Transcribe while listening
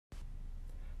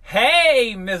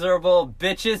Hey, miserable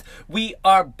bitches. We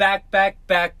are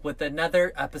back with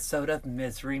another episode of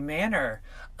Misery Manor.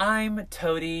 I'm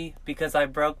Toady because I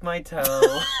broke my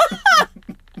toe.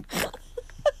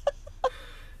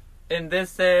 And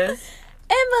this is...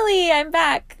 Emily, I'm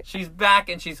back. She's back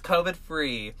and she's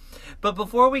COVID-free. But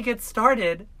before we get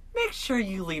started, make sure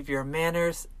you leave your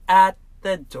manners at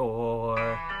the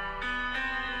door.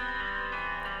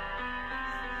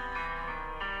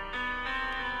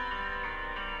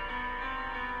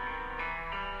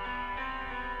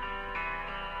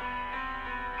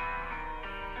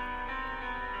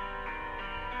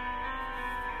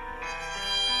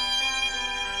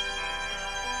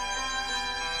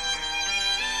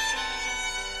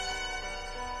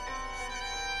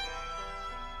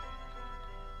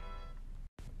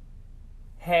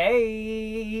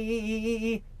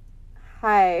 Hey.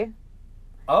 Hi.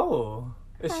 Oh,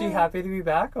 is she happy to be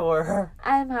back or?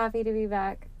 I'm happy to be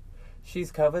back.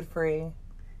 She's COVID-free.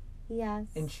 Yes.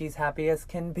 And she's happy as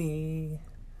can be.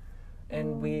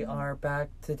 And we are back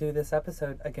to do this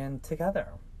episode again together.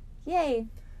 Yay.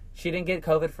 She didn't get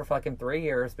COVID for fucking 3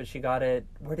 years, but she got it.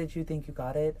 Where did you think you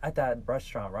got it? At that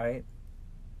restaurant, right?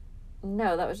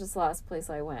 No, that was just the last place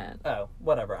I went. Oh,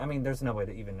 whatever. I mean, there's no way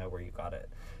to even know where you got it.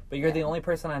 But you're the only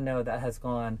person I know that has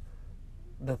gone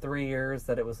the 3 years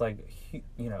that it was like,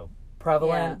 you know,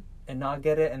 prevalent and not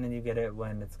get it, and then you get it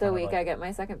when it's the week I get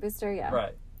my second booster. Yeah,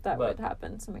 right. That would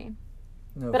happen to me.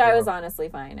 No, but I was honestly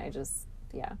fine. I just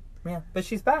yeah. But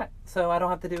she's back, so I don't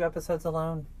have to do episodes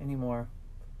alone anymore.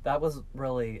 That was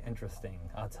really interesting,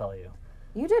 I'll tell you.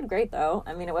 You did great though.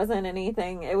 I mean, it wasn't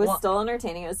anything. It was still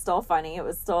entertaining. It was still funny. It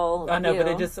was still. I know, but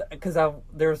it just because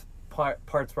there's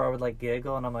parts where I would like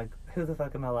giggle, and I'm like, who the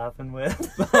fuck am I laughing with?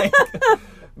 Like,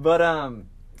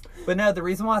 but no, the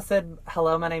reason why I said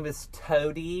hello, my name is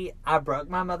Toady. I broke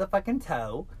my motherfucking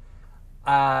toe.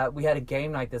 We had a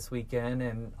game night this weekend,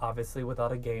 and obviously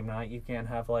without a game night, you can't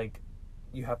have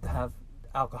you have to have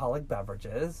alcoholic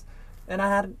beverages. And I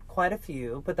had quite a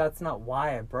few, but that's not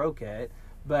why I broke it.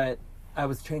 But I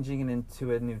was changing it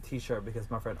into a new t-shirt because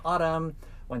my friend Autumn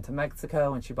went to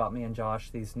Mexico, and she bought me and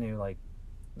Josh these new,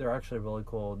 they're actually really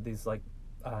cool. These,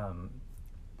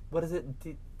 what is it?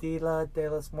 Dia de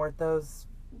los Muertos?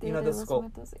 You know, the skull.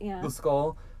 Muertos? Yeah. The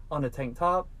skull on a tank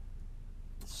top.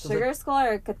 Sugar skull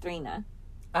or Katrina?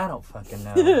 I don't fucking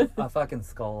know. A fucking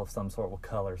skull of some sort with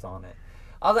colors on it.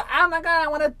 I was like, oh my god, I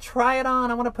want to try it on.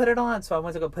 I want to put it on. So I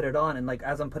went to go put it on, and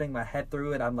as I'm putting my head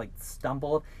through it, I'm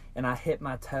stumbled, and I hit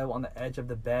my toe on the edge of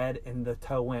the bed, and the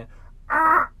toe went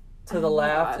to the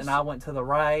left, and I went to the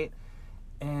right,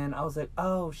 and I was like,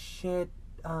 oh shit,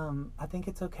 I think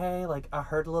it's okay. I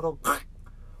heard a little,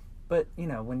 but you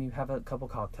know, when you have a couple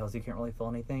cocktails, you can't really feel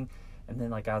anything. And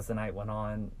then as the night went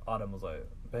on, Autumn was like,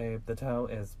 babe, the toe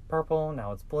is purple,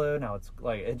 now it's blue, now it's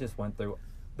it just went through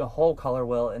the whole color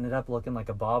wheel. Ended up looking like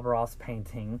a Bob Ross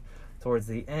painting towards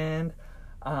the end.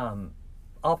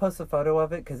 I'll post a photo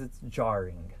of it because it's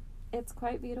jarring. It's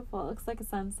quite beautiful. It looks like a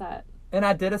sunset. And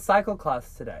I did a cycle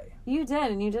class today. You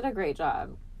did, and you did a great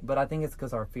job. But I think it's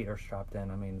because our feet are strapped in.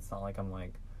 I mean, it's not like I'm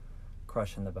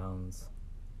crushing the bones.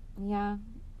 Yeah,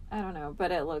 I don't know,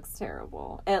 but it looks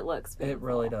terrible. It looks painful. It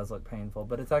really does look painful,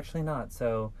 but it's actually not.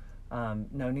 So,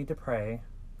 no need to pray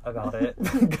about it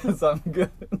because I'm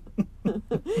good.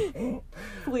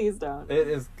 Please don't. It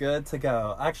is good to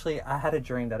go. Actually, I had a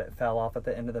dream that it fell off at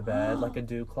the end of the bed like a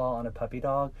dew claw on a puppy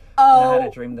dog. Oh. And I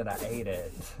had a dream that I ate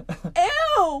it.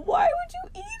 Ew! Why would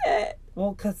you eat it?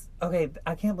 Well, because, okay,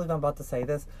 I can't believe I'm about to say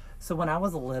this. So when I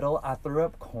was little, I threw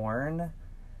up corn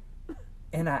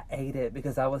and I ate it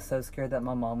because I was so scared that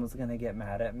my mom was going to get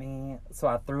mad at me. So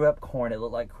I threw up corn. It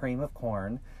looked like cream of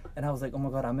corn. And I was like, oh my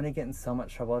God, I'm going to get in so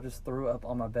much trouble. I just threw up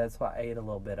on my bed, so I ate a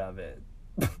little bit of it.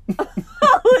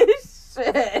 Holy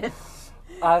shit.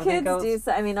 Kids do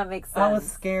so. I mean, that makes sense. I was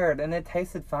scared, and it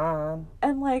tasted fine.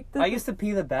 And I used to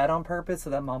pee the bed on purpose so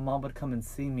that my mom would come and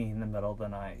see me in the middle of the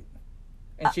night.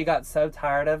 And she got so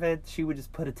tired of it, she would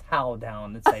just put a towel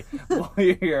down and say, well,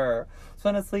 here, just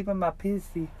want to sleep in my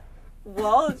pissy.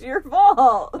 Well, it's your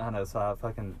fault. I know, so I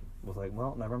fucking was like,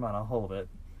 well, never mind, I'll hold it.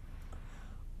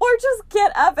 Or just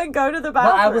get up and go to the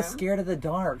bathroom. Well, I was scared of the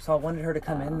dark, so I wanted her to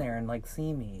come in there and,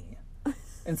 see me.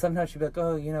 And sometimes she'd be like,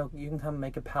 oh, you know, you can come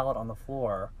make a pallet on the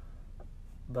floor.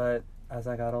 But as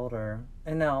I got older,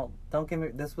 and now, don't get me,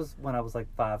 this was when I was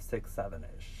 5, 6,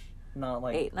 7-ish. Not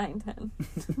 8, 9, 10.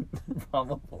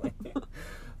 Probably.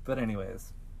 But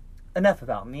anyways, enough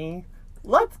about me.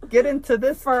 Let's get into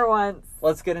this. For once.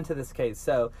 Let's get into this case.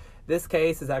 So, this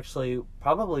case is actually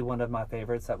probably one of my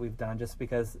favorites that we've done just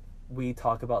because we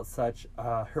talk about such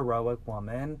a heroic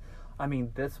woman I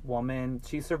mean, this woman,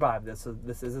 she survived this. So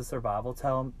this is a survival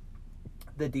tale.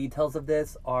 The details of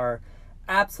this are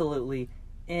absolutely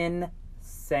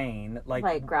insane.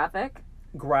 Like graphic?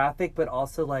 Graphic, but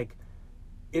also like,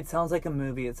 it sounds like a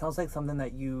movie. It sounds like something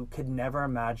that you could never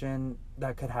imagine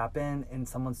that could happen, and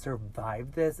someone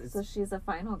survived this. So she's a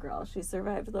final girl. She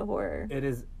survived the horror. It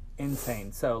is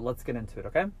insane. So let's get into it,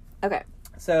 okay? Okay.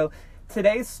 So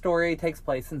today's story takes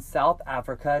place in South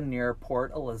Africa near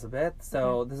Port Elizabeth.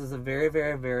 So this is a very,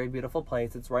 very, very beautiful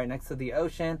place. It's right next to the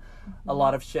ocean. A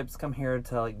lot of ships come here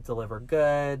to like deliver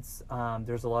goods.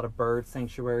 There's a lot of bird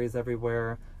sanctuaries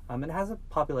everywhere. It has a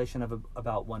population of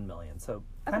about 1 million. So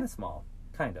kind of small.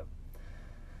 Kind of.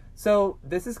 So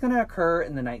this is going to occur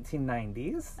in the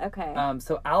 1990s. Okay.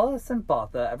 So Alison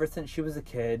Botha, ever since she was a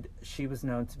kid, she was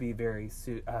known to be very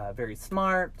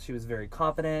smart. She was very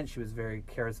confident. She was very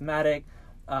charismatic.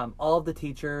 All of the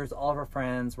teachers, all of her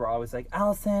friends were always like,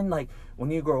 Alison, like, when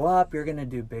you grow up, you're going to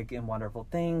do big and wonderful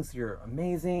things. You're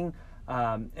amazing.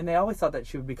 And they always thought that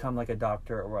she would become like a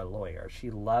doctor or a lawyer. She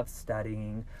loved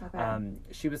studying. Okay.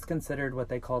 She was considered what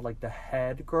they called like the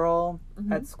head girl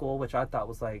at school, which I thought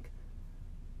was like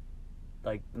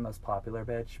the most popular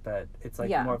bitch, but it's like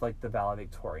more of like the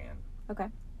valedictorian. Okay.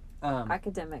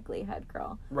 Academically head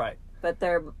girl. Right. But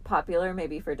they're popular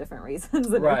maybe for different reasons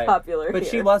than they're popular But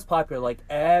here. she was popular. Like,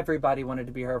 everybody wanted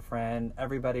to be her friend.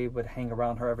 Everybody would hang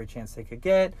around her every chance they could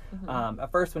get.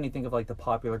 At first, when you think of, like, the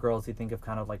popular girls, you think of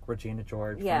kind of, like, Regina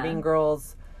George from Mean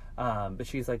Girls. But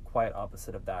she's, like, quite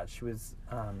opposite of that. She was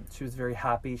very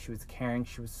happy. She was caring.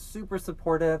 She was super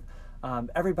supportive.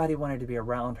 Everybody wanted to be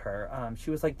around her.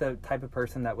 She was, like, the type of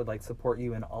person that would, like, support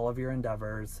you in all of your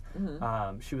endeavors.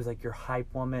 She was, like, your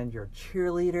hype woman, your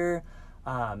cheerleader.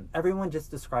 Everyone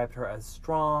just described her as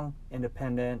strong,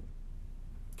 independent,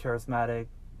 charismatic,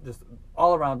 just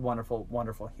all around wonderful,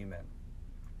 wonderful human.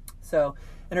 So,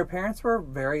 and her parents were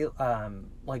very,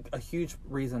 like, a huge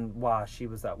reason why she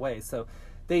was that way. So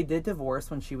they did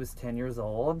divorce when she was 10 years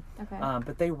old,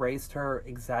 but they raised her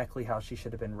exactly how she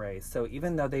should have been raised. So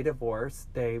even though they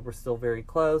divorced, they were still very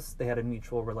close. They had a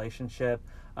mutual relationship.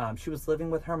 She was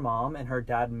living with her mom, and her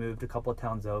dad moved a couple of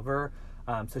towns over.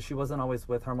 So she wasn't always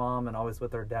with her mom and always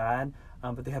with her dad,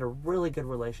 but they had a really good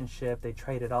relationship. They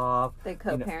traded off. They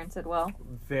co-parented well?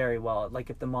 Very well. Like,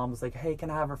 if the mom was like, hey, can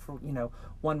I have her for,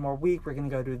 one more week? We're going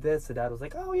to go do this. The dad was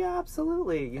like, oh, yeah,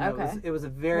 absolutely. It was a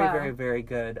very, very, very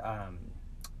good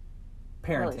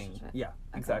parenting. Yeah,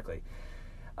 exactly.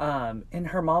 And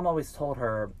her mom always told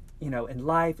her, in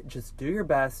life, just do your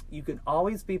best. You can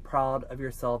always be proud of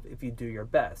yourself if you do your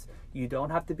best. You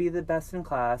don't have to be the best in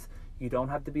class. You don't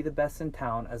have to be the best in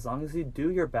town. As long as you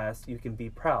do your best, you can be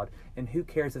proud. And who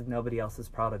cares if nobody else is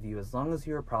proud of you, as long as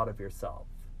you're proud of yourself.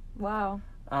 Wow.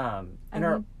 I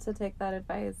need to take that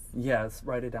advice. Yes,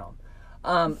 write it down.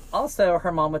 Also,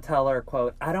 her mom would tell her,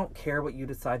 quote, I don't care what you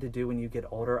decide to do when you get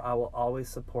older. I will always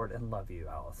support and love you,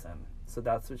 Alison. So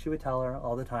that's what she would tell her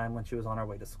all the time when she was on her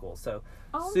way to school. So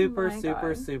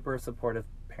super supportive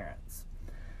parents.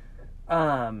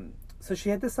 So she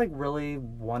had this, like, really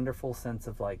wonderful sense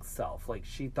of, like, self. Like,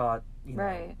 she thought,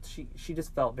 she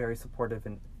just felt very supportive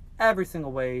in every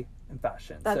single way and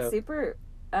fashion. That's super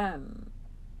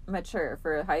mature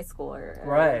for a high schooler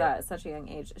at such a young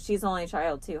age. She's the only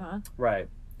child, too, huh? Right.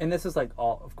 And this is, like,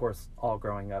 all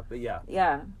growing up, but yeah.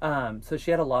 Yeah. So she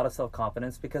had a lot of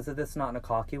self-confidence because of this, not in a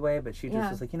cocky way, but she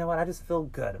just was like, you know what, I just feel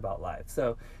good about life.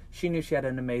 So she knew she had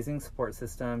an amazing support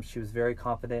system. She was very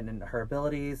confident in her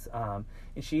abilities. And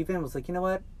she even was like, you know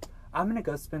what, I'm going to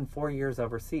go spend 4 years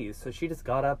overseas. So she just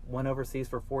got up, went overseas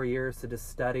for 4 years to just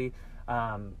study,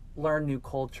 learn new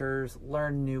cultures,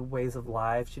 learn new ways of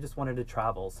life. She just wanted to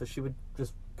travel. So she would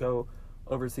just go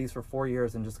overseas for 4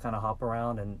 years and just kind of hop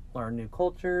around and learn new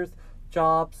cultures,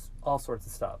 jobs, all sorts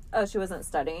of stuff. Oh, she wasn't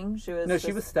studying? She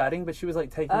was studying, but she was,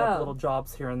 like, taking up little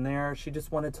jobs here and there. She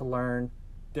just wanted to learn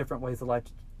different ways of life,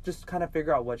 just kind of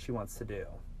figure out what she wants to do,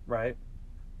 right?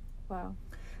 Wow.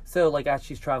 So, like, as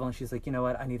she's traveling, she's like, you know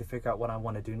what, I need to figure out what I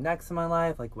want to do next in my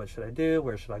life. Like, what should I do?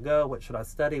 Where should I go? What should I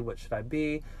study? What should I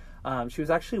be? She was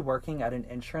actually working at an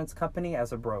insurance company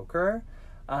as a broker.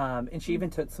 And she even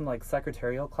took some, like,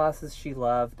 secretarial classes. She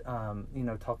loved,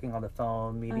 talking on the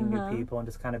phone, meeting new people, and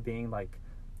just kind of being, like,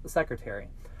 a secretary.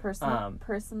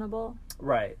 Personable.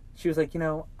 Right. She was like,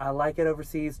 I like it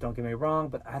overseas, don't get me wrong,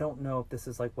 but I don't know if this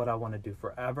is, like, what I want to do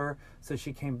forever. So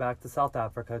she came back to South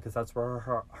Africa because that's where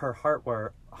her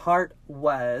heart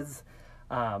was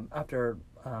after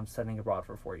studying abroad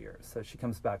for 4 years. So she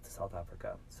comes back to South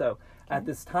Africa. So at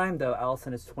this time, though,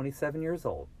 Alison is 27 years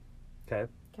old.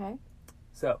 Okay? Okay.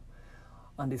 So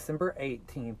on December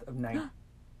 18th of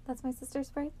That's my sister's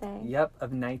birthday. Yep,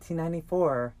 of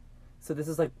 1994, So this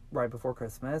is like right before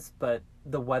Christmas, but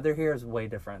the weather here is way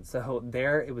different. So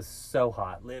there it was so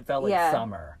hot. It felt like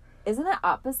summer. Isn't it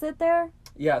opposite there?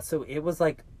 Yeah, so it was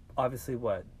like obviously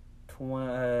what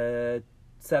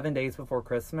 7 days before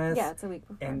Christmas. Yeah, it's a week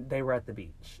before. And they were at the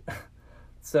beach.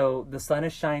 So the sun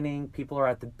is shining, people are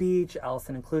at the beach,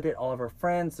 Alison included, all of her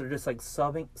friends, they're just like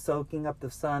soaking up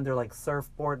the sun, they're like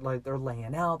surfboard, like they're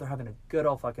laying out, they're having a good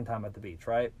old fucking time at the beach,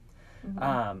 right?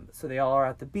 Mm-hmm. So they all are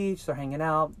at the beach, they're hanging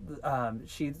out.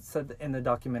 She said in the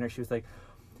documentary, she was like,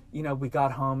 you know, we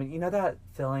got home, and you know that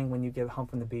feeling when you get home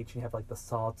from the beach and you have like the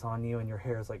salts on you and your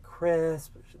hair is like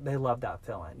crisp? They love that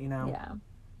feeling, you know? Yeah.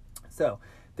 So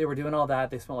they were doing all that.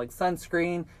 They smelled like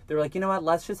sunscreen. They were like, you know what?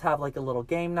 Let's just have like a little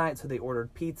game night. So they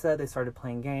ordered pizza. They started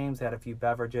playing games. They had a few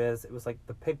beverages. It was like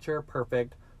the picture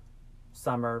perfect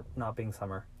summer, not being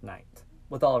summer, night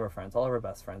with all of our friends, all of our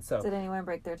best friends. So did anyone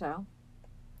break their toe?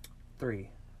 Three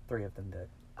of them did.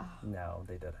 Oh. No,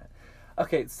 they didn't.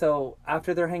 Okay, so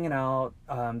after they're hanging out,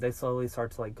 they slowly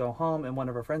start to like go home, and one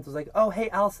of her friends was like, oh, hey,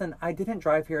 Alison, I didn't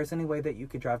drive here. Is there any way that you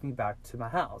could drive me back to my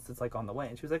house? It's like on the way.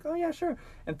 And she was like, oh, yeah, sure.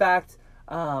 In fact,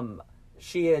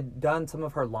 she had done some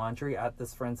of her laundry at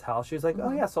this friend's house. She was like,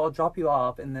 oh, yeah, so I'll drop you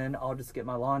off, and then I'll just get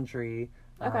my laundry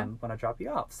when I drop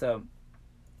you off. So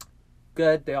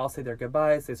good. They all say their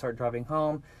goodbyes. They start driving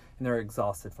home, and they're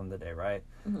exhausted from the day, right?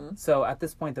 Mm-hmm. So at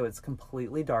this point, though, it's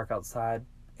completely dark outside.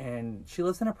 And she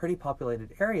lives in a pretty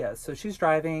populated area. So she's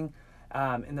driving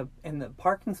in the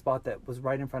parking spot that was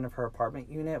right in front of her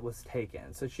apartment unit was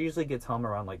taken. So she usually gets home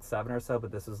around like 7 or so,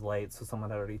 but this was late. So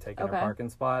someone had already taken her parking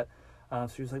spot. So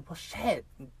she was like, well, shit,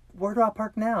 where do I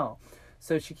park now?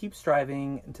 So she keeps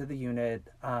driving into the unit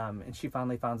and she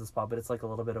finally finds a spot, but it's like a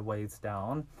little bit of ways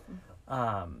down.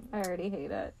 I already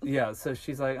hate it. Yeah, so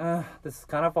she's like, this is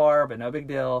kind of far, but no big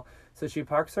deal. So she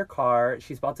parks her car.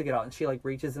 She's about to get out, and she like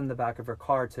reaches in the back of her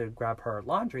car to grab her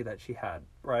laundry that she had,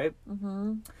 right?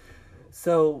 Mm-hmm.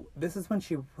 So this is when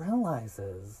she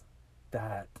realizes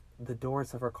that the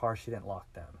doors of her car, she didn't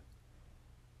lock them.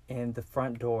 And the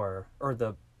front door, or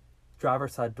the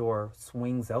driver's side door,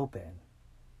 swings open.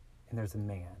 And there's a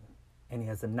man. And he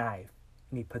has a knife.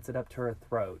 And he puts it up to her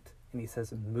throat. And he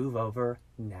says, move over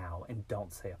now and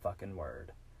don't say a fucking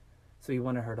word. So he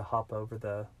wanted her to hop over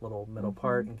the little middle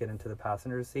part and get into the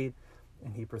passenger seat.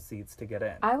 And he proceeds to get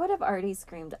in. I would have already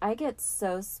screamed. I get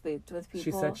so spooked with people.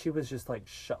 She said she was just like,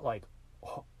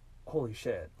 holy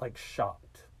shit, like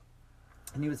shocked.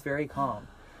 And he was very calm.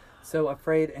 So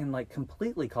afraid and like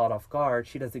completely caught off guard,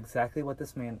 she does exactly what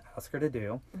this man asked her to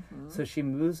do. Mm-hmm. So she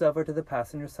moves over to the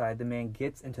passenger side. The man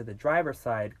gets into the driver's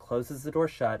side, closes the door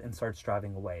shut, and starts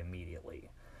driving away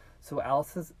immediately. So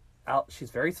Allison's out.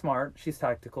 She's very smart. She's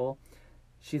tactical.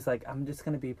 She's like, I'm just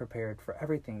going to be prepared for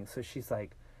everything. So she's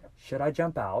like, should I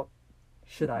jump out?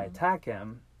 Should I attack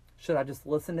him? Should I just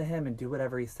listen to him and do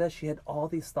whatever he says? She had all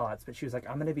these thoughts, but she was like,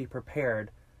 I'm going to be prepared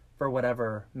for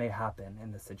whatever may happen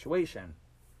in this situation.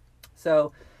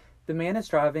 So the man is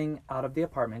driving out of the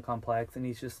apartment complex, and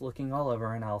he's just looking all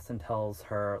over, and Alison tells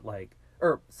her,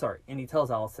 and he tells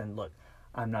Alison, look,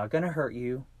 I'm not going to hurt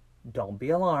you. Don't be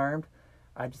alarmed.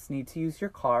 I just need to use your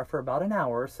car for about an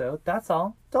hour or so. That's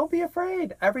all. Don't be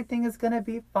afraid. Everything is going to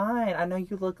be fine. I know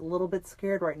you look a little bit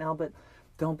scared right now, but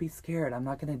don't be scared. I'm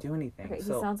not going to do anything. Okay, he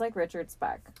sounds like Richard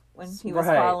Speck when he was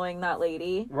following that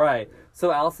lady. Right.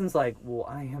 So Allison's like, well,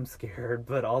 I am scared,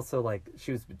 but also like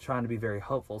she was trying to be very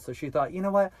hopeful. So she thought, you know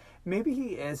what? Maybe he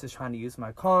is just trying to use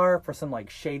my car for some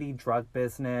like shady drug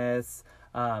business.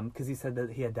 Because he said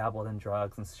that he had dabbled in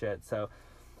drugs and shit. So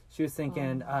she was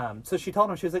thinking, so she told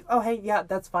him, she was like, oh, hey, yeah,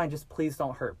 that's fine. Just please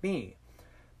don't hurt me.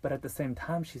 But at the same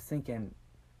time, she's thinking,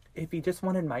 if he just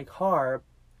wanted my car,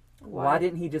 why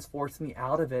didn't he just force me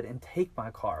out of it and take my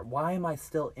car? Why am I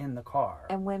still in the car?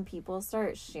 And when people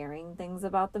start sharing things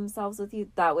about themselves with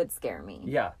you, that would scare me.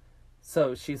 Yeah.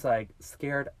 So she's like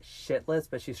scared shitless,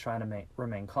 but she's trying to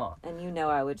remain calm. And you know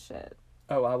I would shit.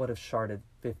 Oh, I would have sharted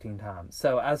 15 times.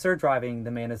 So as they're driving,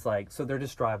 the man is like, so they're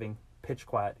just driving, pitch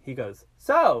quiet. He goes,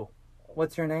 so,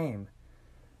 what's your name?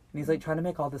 And he's like trying to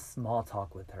make all this small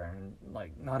talk with her and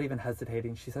like not even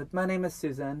hesitating. She said, my name is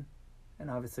Susan. And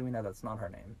obviously we know that's not her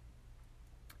name.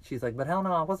 She's like, but hell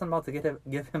no, I wasn't about to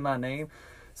give him my name.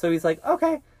 So he's like,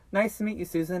 okay, nice to meet you,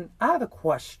 Susan. I have a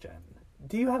question.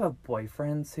 Do you have a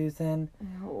boyfriend, Susan?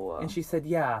 No. And she said,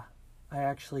 yeah, I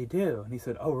actually do. And he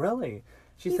said, oh, really?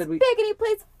 He's big and he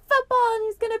plays football and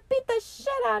he's going to beat the shit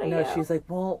out of you. No, she's like,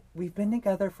 well, we've been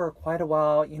together for quite a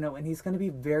while, and he's going to be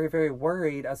very, very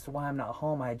worried as to why I'm not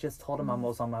home. I just told him I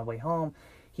was on my way home.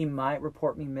 He might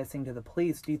report me missing to the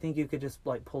police. Do you think you could just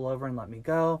like pull over and let me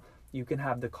go? You can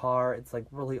have the car. It's like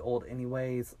really old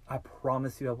anyways. I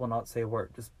promise you I will not say a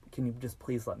word. Just can you just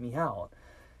please let me out?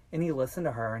 And he listened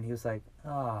to her, and he was like,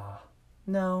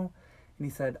 no. And he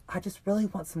said, I just really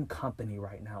want some company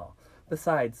right now.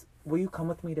 Besides, will you come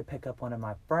with me to pick up one of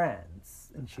my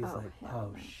friends? And she's like,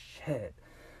 oh, shit.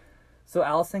 So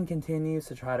Alison continues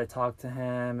to try to talk to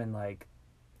him and, like,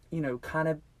 you know, kind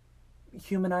of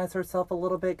humanize herself a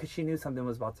little bit because she knew something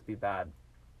was about to be bad.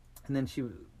 And then she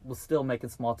was still making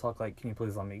small talk, like, can you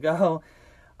please let me go?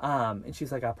 And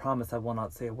she's like, I promise I will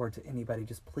not say a word to anybody.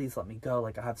 Just please let me go.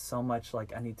 Like, I have so much,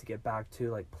 like, I need to get back to.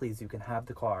 Like, please, you can have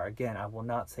the car. Again, I will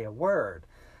not say a word.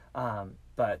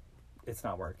 But it's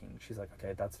not working. She's like,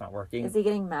 okay, that's not working. Is he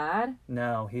getting mad?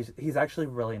 No, he's actually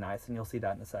really nice, and you'll see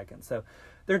that in a second. So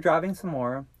they're driving some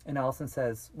more, and Alison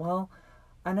says, well,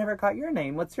 I never got your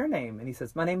name. What's your name? And he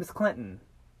says, my name is Clinton,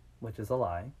 which is a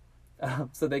lie.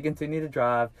 So they continue to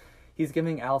drive. He's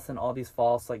giving Alison all these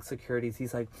false, like, securities.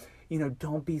 He's like, you know,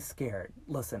 don't be scared.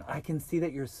 Listen, I can see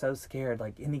that you're so scared.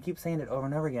 Like, and he keeps saying it over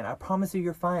and over again. I promise you,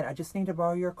 you're fine. I just need to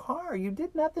borrow your car. You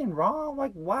did nothing wrong.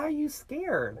 Like, why are you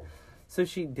scared? So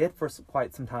she did for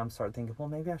quite some time start thinking, well,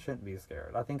 maybe I shouldn't be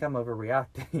scared. I think I'm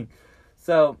overreacting.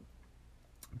 So,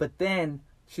 but then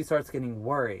she starts getting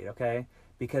worried, okay?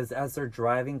 Because as they're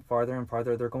driving farther and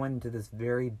farther, they're going into this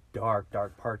very dark part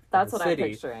of the city. That's what I'm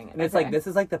picturing. And it's like, this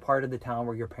is like the part of the town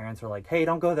where your parents are like, hey,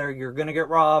 don't go there. You're going to get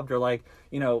robbed. Or like,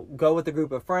 you know, go with a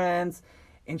group of friends.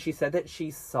 And she said that she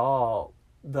saw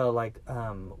the, like,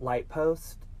 light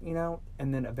post, you know,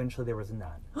 and then eventually there was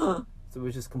none. So it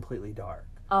was just completely dark.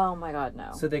 Oh my God,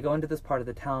 no. So they go into this part of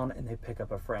the town and they pick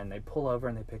up a friend. They pull over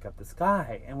and they pick up this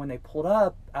guy. And when they pulled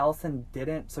up, Alison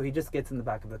didn't. So he just gets in the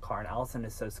back of the car, and Alison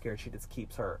is so scared she just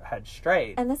keeps her head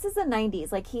straight. And this is the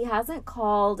 90s. Like, he hasn't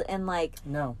called and, like,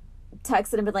 no,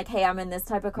 texted and been like, hey, I'm in this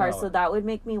type of car. No. So that would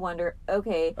make me wonder,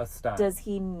 okay, a stunt. Does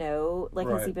he know? Like,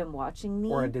 right. Has he been watching me?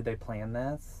 Or did they plan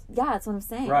this? Yeah, that's what I'm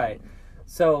saying. Right.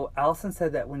 So Alison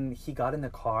said that when he got in the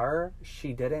car,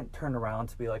 she didn't turn around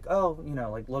to be like, oh, you know,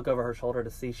 like, look over her shoulder to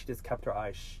see. She just kept her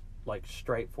eyes like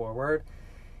straight forward.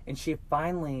 And she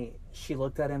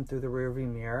looked at him through the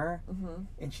rearview mirror. Mm-hmm.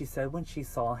 And she said when she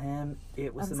saw him,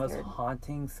 it was most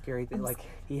haunting, scary thing. Like,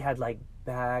 he had like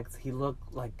bags. He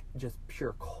looked like just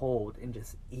pure cold and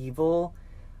just evil.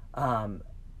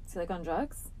 Is he like on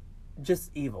drugs?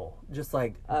 Just evil. Just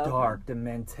like dark,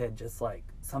 demented, just like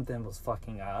something was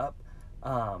fucking up.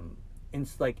 And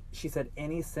like she said,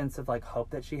 any sense of like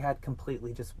hope that she had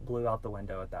completely just blew out the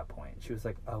window at that point. She was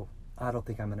like, oh, I don't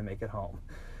think I'm gonna make it home.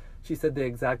 She said the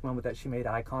exact moment that she made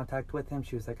eye contact with him,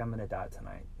 she was like, I'm gonna die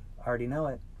tonight. I already know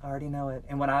it.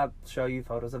 And when I show you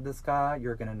photos of this guy,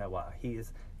 you're gonna know why. He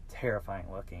is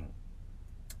terrifying looking.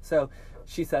 So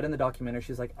she said in the documentary,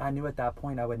 she's like, I knew at that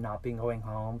point I would not be going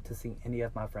home to see any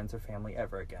of my friends or family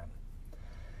ever again.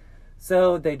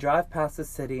 So they drive past the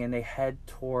city and they head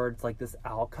towards like this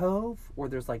alcove where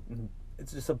there's like,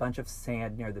 it's just a bunch of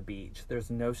sand near the beach. There's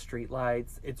no street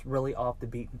lights. It's really off the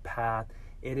beaten path.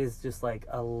 It is just like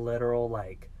a literal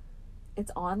like... It's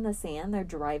on the sand? They're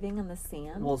driving on the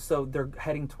sand? Well, so they're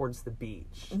heading towards the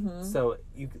beach. Mm-hmm. So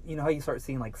you know how you start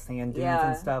seeing like sand dunes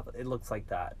and stuff? It looks like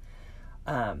that.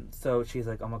 So she's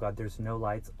like, oh my God, there's no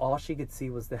lights. All she could see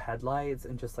was the headlights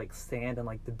and just like sand and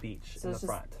like the beach in the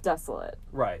front. Just desolate.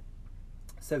 Right.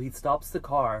 So he stops the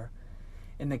car,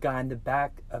 and the guy in the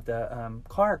back of the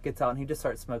car gets out, and he just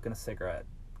starts smoking a cigarette.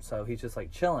 So he's just, like,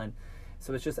 chilling.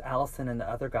 So it's just Alison and the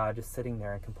other guy just sitting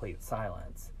there in complete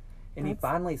silence. And he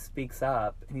finally speaks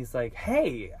up, and he's like,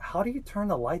 hey, how do you turn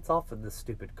the lights off of this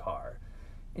stupid car?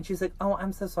 And she's like, oh,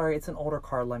 I'm so sorry. It's an older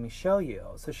car. Let me show you.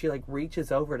 So she, like,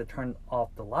 reaches over to turn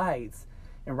off the lights,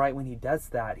 and right when he does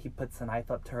that, he puts the knife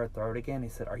up to her throat again. He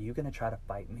said, are you going to try to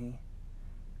fight me?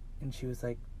 And she was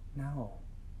like, no,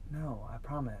 I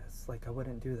promise. Like, I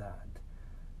wouldn't do that.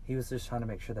 He was just trying to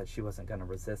make sure that she wasn't going to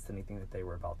resist anything that they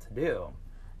were about to do.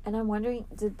 And I'm wondering,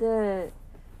 did the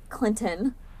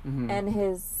Clinton and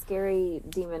his scary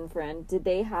demon friend, did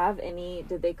they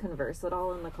converse at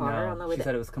all in the car? No, on the way she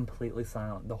said it was completely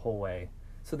silent the whole way.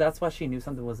 So that's why she knew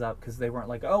something was up, because they weren't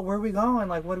like, oh, where are we going?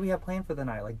 Like, what do we have planned for the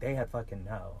night? Like, they had fucking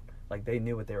known. Like, they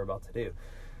knew what they were about to do.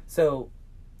 So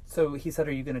he said,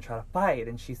 are you going to try to fight?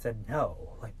 And she said,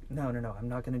 no. Like, no, I'm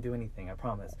not going to do anything, I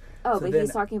promise. Oh, so but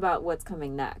he's talking about what's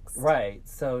coming next. Right.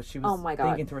 So she was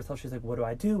thinking to herself, she's like, what do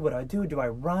I do? Do I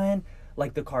run?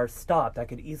 Like, the car stopped. I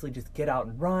could easily just get out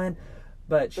and run.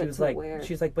 But she was like,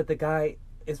 she's like, but the guy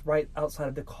is right outside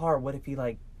of the car. What if he,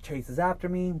 like, chases after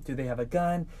me? Do they have a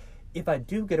gun? If I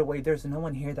do get away, there's no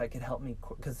one here that could help me,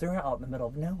 because they're out in the middle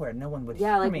of nowhere. No one would hear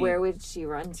me. Yeah, like, where would she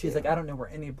run to? She's like, I don't know where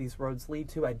any of these roads lead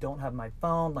to. I don't have my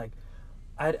phone. Like,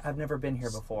 I've never been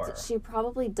here before. She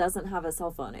probably doesn't have a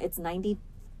cell phone. It's 95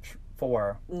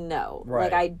 4. No.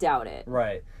 Right. Like, I doubt it.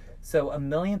 Right. So a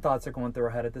million thoughts are going through her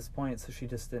head at this point, so she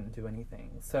just didn't do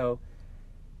anything. So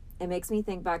it makes me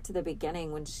think back to the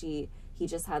beginning when he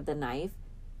just had the knife.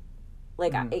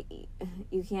 Like,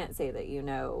 you can't say that you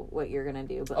know what you're going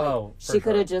to do, but like, she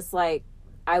could have just, like,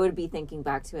 I would be thinking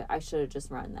back to it, I should have just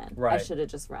run then. Right. I should have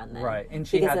just run then. Right. And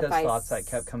she had those thoughts that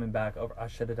kept coming back over, I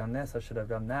should have done this, I should have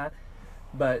done that.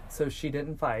 But, so she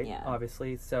didn't fight,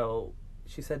 obviously. So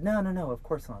she said, no, of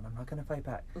course not. I'm not going to fight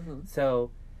back. Mm-hmm.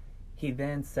 So he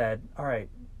then said, all right,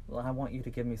 well, I want you to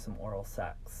give me some oral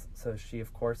sex. So she,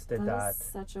 of course, did that.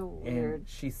 Such a weird... And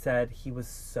she said he was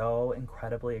so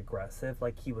incredibly aggressive.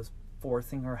 Like, he was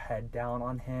forcing her head down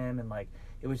on him. And, like,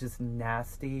 it was just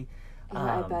nasty.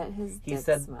 Yeah, I bet his dick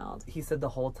smelled. He said the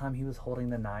whole time he was holding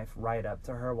the knife right up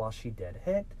to her while she did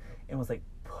hit. And was, like,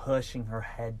 pushing her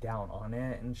head down on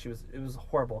it. And it was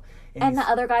horrible. And the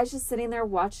other guy's just sitting there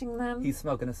watching them? He's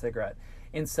smoking a cigarette.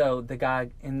 And so the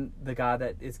guy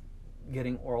that is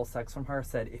getting oral sex from her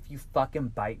said, if you fucking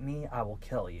bite me, I will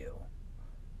kill you.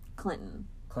 Clinton.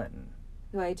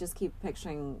 Who I just keep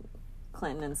picturing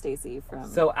Clinton and Stacy from...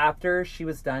 So after she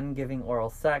was done giving oral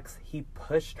sex, he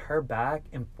pushed her back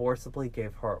and forcibly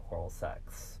gave her oral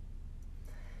sex.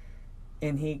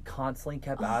 And he constantly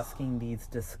kept asking these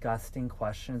disgusting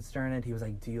questions during it. He was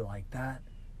like, do you like that?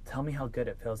 Tell me how good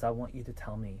it feels. I want you to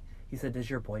tell me. He said, does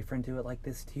your boyfriend do it like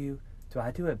this to you? Do I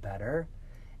do it better?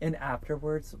 And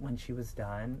afterwards, when she was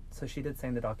done, so she did say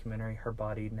in the documentary her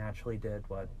body naturally did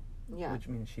what, which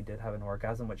means she did have an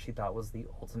orgasm, which she thought was the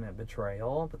ultimate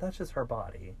betrayal, but that's just her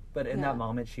body. But in that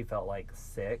moment, she felt like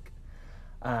sick.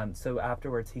 So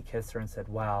afterwards, he kissed her and said,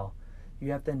 wow,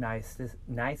 you have the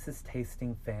nicest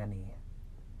tasting fanny.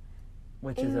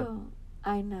 Which is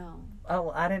I know. Oh,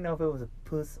 I didn't know if it was a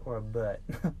puss or a butt.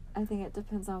 I think it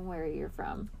depends on where you're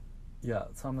from. Yeah,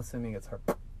 so I'm assuming it's her.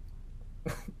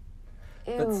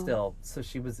 Ew. But still, so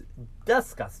she was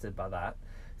disgusted by that.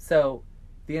 So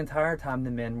the entire time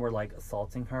the men were like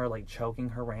assaulting her, like choking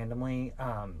her randomly,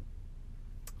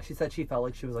 she said she felt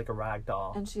like she was like a rag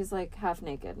doll. And she's like half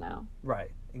naked now.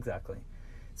 Right, exactly.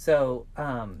 So,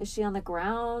 is she on the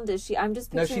ground? I'm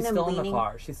just picturing them leaning. No, she's still in the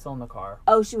car. She's still in the car.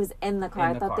 Oh, she was in the car.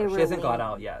 I thought they were She hasn't leaning. got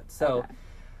out yet. So,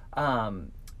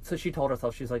 so she told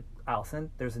herself, she's like,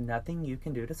 Alison, there's nothing you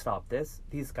can do to stop this.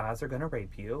 These guys are going to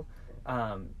rape you.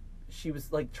 She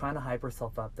was like trying to hype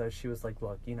herself up though. She was like,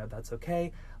 look, that's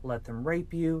okay. Let them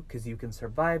rape you because you can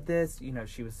survive this.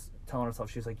 She was telling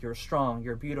herself, she was like, you're strong,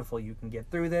 you're beautiful, you can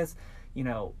get through this.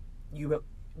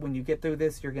 When you get through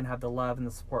this, you're going to have the love and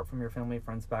the support from your family and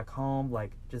friends back home.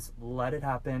 Like, just let it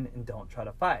happen and don't try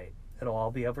to fight. It'll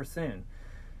all be over soon.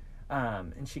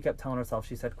 And she kept telling herself,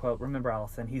 she said, quote, remember,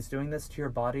 Alison, he's doing this to your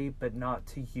body, but not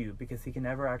to you, because he can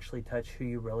never actually touch who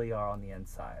you really are on the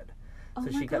inside.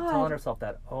 So she kept telling herself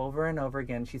that over and over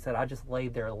again. She said, I just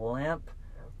laid there limp.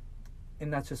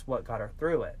 And that's just what got her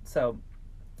through it. So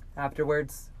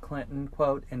afterwards, Clinton,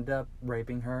 quote, ended up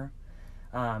raping her.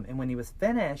 And when he was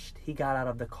finished, he got out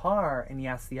of the car and he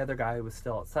asked the other guy who was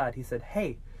still outside, he said,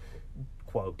 hey,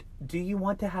 quote, do you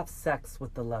want to have sex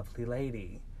with the lovely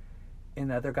lady? And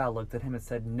the other guy looked at him and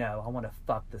said, no, I want to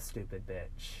fuck the stupid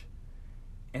bitch.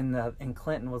 And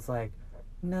Clinton was like,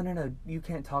 no, you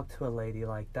can't talk to a lady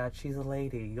like that. She's a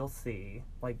lady. You'll see.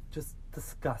 Like, just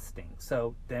disgusting.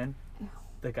 So then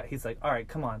he's like, all right,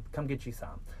 come on, come get you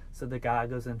some. So the guy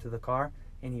goes into the car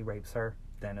and he rapes her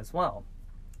then as well.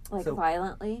 Like,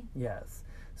 violently? Yes.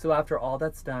 So after all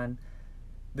that's done,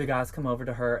 the guys come over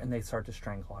to her and they start to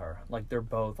strangle her. Like, they're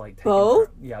both like taking both?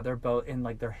 Her. Yeah, they're both, and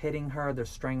like they're hitting her, they're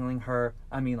strangling her.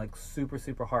 I mean, like super,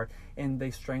 super hard. And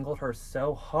they strangled her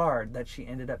so hard that she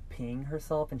ended up peeing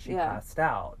herself and she passed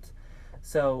out.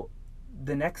 So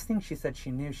the next thing she said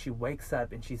she knew, she wakes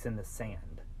up and she's in the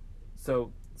sand.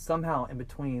 So somehow in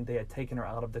between, they had taken her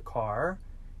out of the car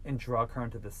and drug her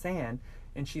into the sand.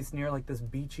 And she's near like this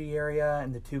beachy area,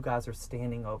 and the two guys are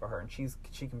standing over her, and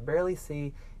she can barely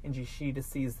see, and she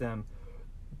just sees them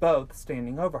both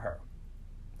standing over her.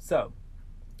 So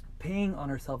peeing on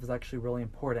herself is actually really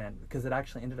important because it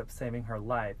actually ended up saving her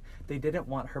life. They didn't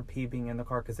want her pee being in the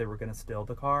car because they were going to steal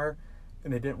the car,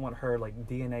 and they didn't want her like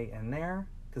DNA in there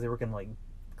because they were going to like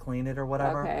clean it or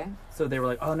whatever. Okay. So they were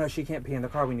like, oh no, she can't pee in the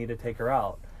car, we need to take her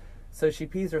out. So she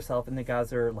pees herself, and the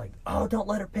guys are like, oh, don't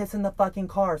let her piss in the fucking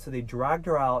car. So they dragged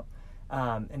her out,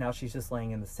 and now she's just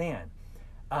laying in the sand.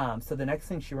 So the next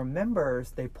thing she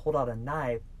remembers, they pulled out a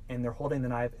knife, and they're holding the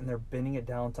knife, and they're bending it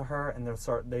down to her, and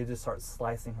they just start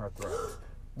slicing her throat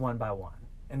one by one.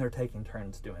 And they're taking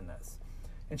turns doing this.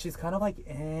 And she's kind of like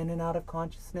in and out of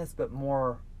consciousness, but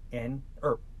more in,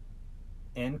 or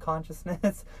in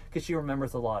consciousness because she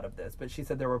remembers a lot of this. But she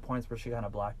said there were points where she kind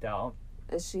of blacked out.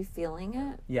 Is she feeling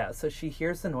it? Yeah, so she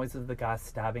hears the noise of the guy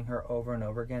stabbing her over and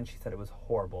over again. She said it was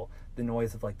horrible. The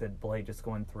noise of, like, the blade just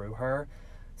going through her.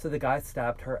 So the guy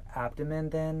stabbed her abdomen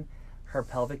then, her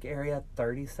pelvic area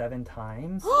 37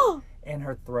 times, and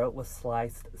her throat was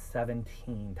sliced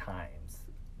 17 times.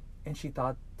 And she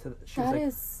thought,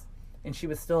 and she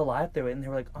was still alive through it, and they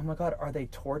were like, oh my God, are they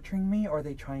torturing me, or are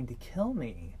they trying to kill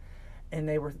me? And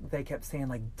they kept saying,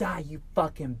 like, die, you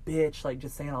fucking bitch, like,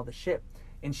 just saying all the shit.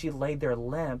 And she laid there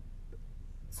limp,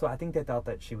 so I think they thought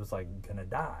that she was, like, gonna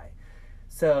die.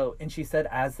 So, and she said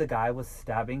as the guy was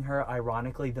stabbing her,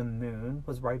 ironically, the moon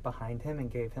was right behind him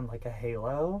and gave him, like, a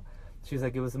halo. She was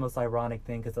like, it was the most ironic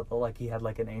thing because it looked like he had,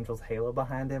 like, an angel's halo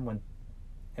behind him when,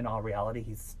 in all reality,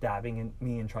 he's stabbing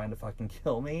me and trying to fucking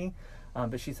kill me.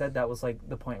 But she said that was, like,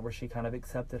 the point where she kind of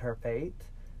accepted her fate.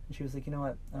 And she was like, you know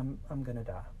what? I'm gonna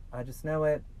die. I just know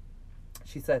it.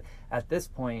 She said at this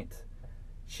point,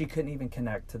 she couldn't even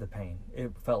connect to the pain.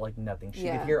 It felt like nothing. She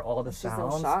could hear all the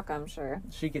sounds. She's in shock, I'm sure.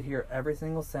 She could hear every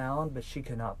single sound, but she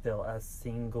could not feel a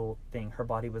single thing. Her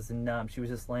body was numb. She was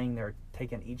just laying there,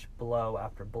 taking each blow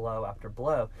after blow after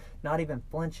blow. Not even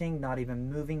flinching, not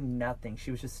even moving, nothing.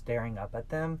 She was just staring up at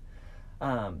them.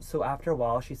 So after a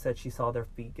while, she said she saw their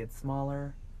feet get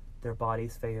smaller, their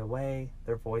bodies fade away,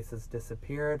 their voices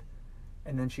disappeared,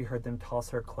 and then she heard them toss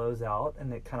her clothes out,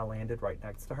 and it kind of landed right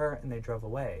next to her, and they drove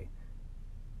away.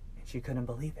 She couldn't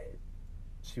believe it.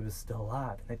 She was still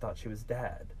alive, and they thought she was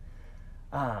dead.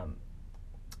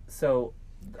 So...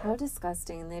 How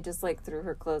disgusting. They just, like, threw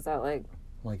her clothes out, like...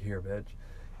 Like, here, bitch.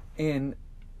 And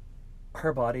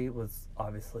her body was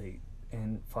obviously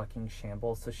in fucking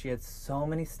shambles, so she had so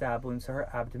many stab wounds to her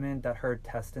abdomen that her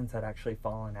intestines had actually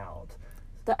fallen out.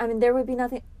 I mean, there would be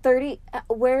nothing...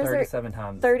 37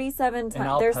 times. 37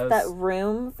 times. There's that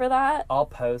room for that? I'll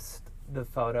post the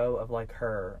photo of, like,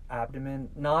 her abdomen.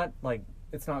 Not, like,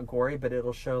 it's not gory, but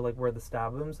it'll show, like, where the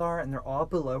stab wounds are, and they're all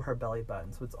below her belly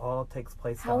button, so it's all takes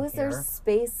place down here. How is there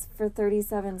space for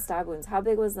 37 stab wounds? How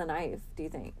big was the knife, do you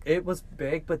think? It was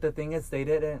big, but the thing is, they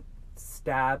didn't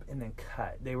stab and then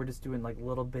cut. They were just doing, like,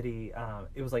 little bitty,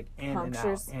 it was, like, in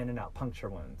and out, puncture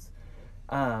wounds.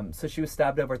 So she was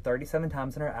stabbed over 37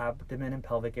 times in her abdomen and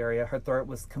pelvic area. Her throat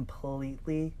was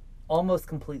almost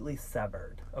completely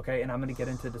severed. Okay, and I'm going to get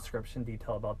into description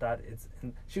detail about that.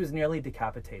 She was nearly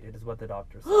decapitated, is what the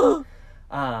doctor said.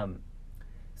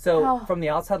 From the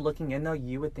outside looking in, though,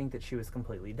 you would think that she was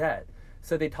completely dead.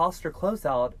 So they tossed her clothes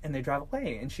out and they drive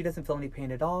away, and she doesn't feel any pain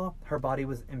at all. Her body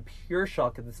was in pure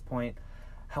shock at this point.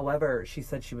 However, she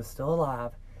said she was still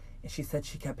alive. And she said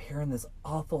she kept hearing this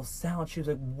awful sound. She was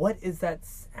like, what is that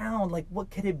sound? Like, what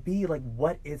could it be? Like,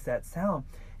 what is that sound?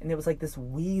 And it was like this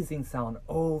wheezing sound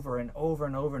over and over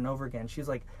and over and over again. She's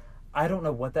like, I don't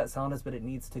know what that sound is, but it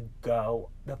needs to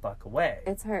go the fuck away.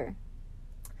 It's her.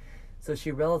 So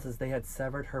she realizes they had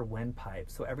severed her windpipe.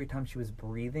 So every time she was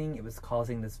breathing, it was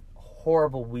causing this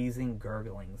horrible wheezing,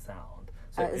 gurgling sound.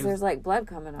 So there's like blood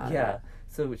coming out of it. Yeah.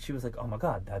 So she was like, oh my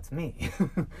God, that's me.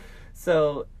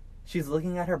 So... she's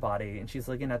looking at her body, and she's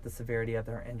looking at the severity of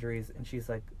her injuries, and she's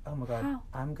like, oh my God,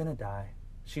 I'm gonna die.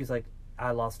 She's like,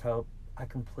 I lost hope. I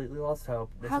completely lost hope.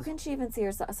 How can she even see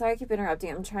herself? Sorry, I keep interrupting.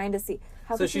 I'm trying to see.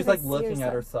 So she's like looking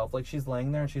at herself. Like, she's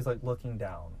laying there, and she's like looking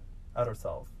down at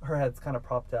herself. Her head's kind of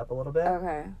propped up a little bit.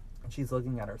 Okay. And she's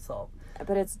looking at herself.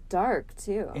 But it's dark,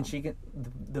 too. And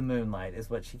the moonlight is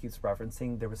what she keeps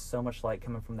referencing. There was so much light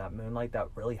coming from that moonlight that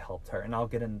really helped her. And I'll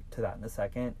get into that in a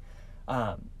second.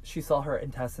 She saw her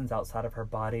intestines outside of her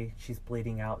body. She's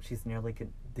bleeding out. She's nearly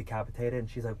decapitated. And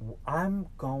she's like, I'm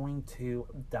going to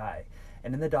die.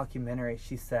 And in the documentary,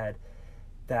 she said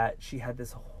that she had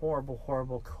this horrible,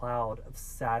 horrible cloud of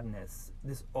sadness,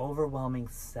 this overwhelming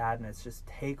sadness just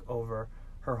take over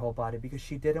her whole body because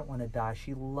she didn't want to die.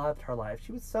 She loved her life.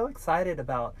 She was so excited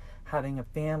about having a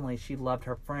family. She loved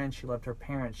her friends. She loved her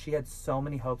parents. She had so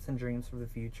many hopes and dreams for the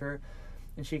future.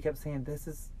 And she kept saying,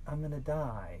 I'm going to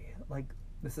die. Like,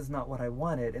 this is not what I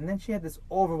wanted. And then she had this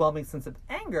overwhelming sense of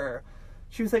anger.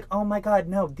 She was like, oh my God,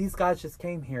 no, these guys just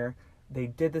came here. They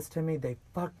did this to me. They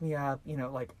fucked me up. You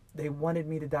know, like, they wanted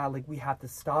me to die. Like, we have to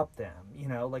stop them. You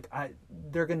know, like,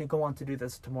 they're going to go on to do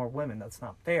this to more women. That's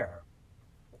not fair.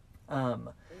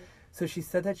 So she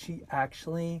said that she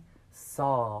actually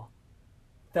felt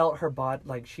her body,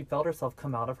 like she felt herself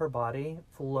come out of her body,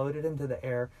 floated into the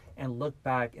air, and looked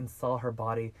back and saw her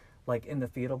body like in the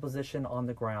fetal position on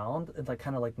the ground, and like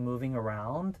kind of like moving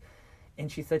around. And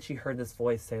she said she heard this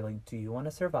voice say, like, do you want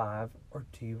to survive or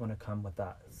do you want to come with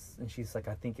us? And she's like,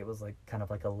 I think it was like kind of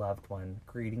like a loved one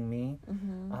greeting me.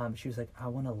 Mm-hmm. She was like, I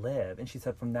want to live. And she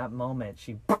said from that moment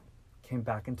she came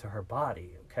back into her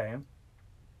body, okay?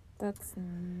 That's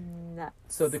nuts.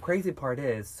 So the crazy part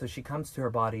is, so she comes to her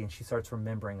body and she starts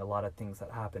remembering a lot of things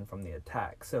that happened from the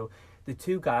attack. So the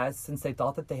two guys, since they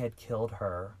thought that they had killed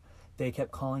her, they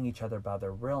kept calling each other by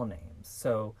their real names.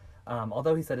 So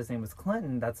although he said his name was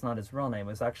Clinton, that's not his real name.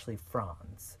 It was actually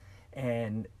Franz.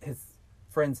 And his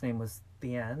friend's name was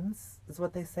Thiens, is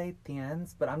what they say,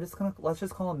 Thiens. But let's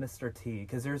just call him Mr. T,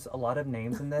 because there's a lot of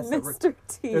names in this. Mr.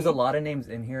 T. There's a lot of names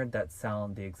in here that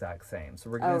sound the exact same. So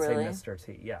we're going to say Mr.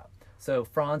 T, yeah. So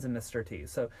Franz and Mr. T.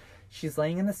 So she's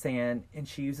laying in the sand, and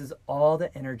she uses all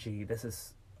the energy. This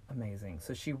is amazing.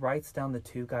 So she writes down the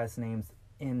two guys' names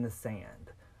in the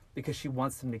sand, because she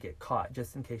wants them to get caught,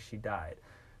 just in case she died.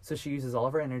 So she uses all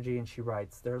of her energy, and she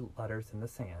writes their letters in the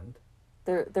sand.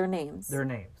 Their names. Their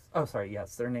names. Oh, sorry,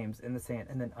 yes, their names in the sand.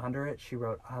 And then under it, she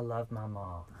wrote, I love my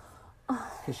mom.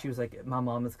 Because she was like, my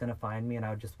mom is going to find me, and I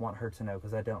would just want her to know,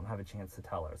 because I don't have a chance to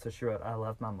tell her. So she wrote, I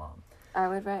love my mom. I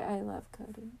would write, I love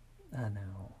Cody. I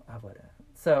know, I wouldn't.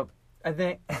 So, I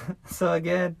think, so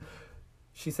again,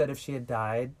 she said if she had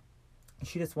died,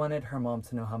 she just wanted her mom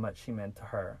to know how much she meant to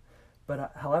her.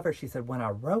 But, however, she said, when I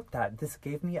wrote that, this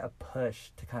gave me a push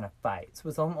to kind of fight. So it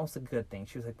was almost a good thing.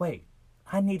 She was like, wait,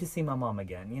 I need to see my mom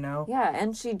again, you know? Yeah,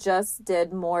 and she just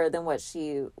did more than what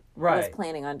she was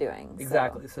planning on doing.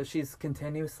 Exactly. So she's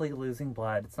continuously losing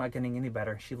blood. It's not getting any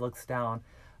better. She looks down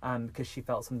because she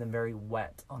felt something very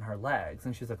wet on her legs.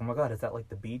 And she's like, oh my God, is that like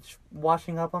the beach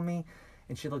washing up on me?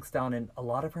 And she looks down, and a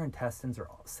lot of her intestines are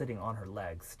sitting on her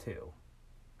legs too.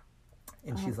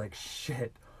 And she's like,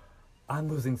 shit, I'm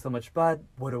losing so much blood.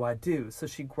 What do I do? So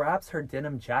she grabs her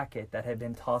denim jacket that had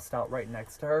been tossed out right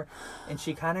next to her, and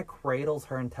she kind of cradles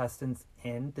her intestines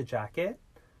in the jacket,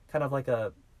 kind of like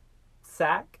a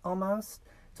sack almost,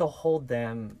 to hold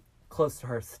them close to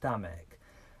her stomach,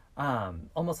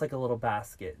 almost like a little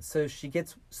basket. So she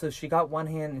got one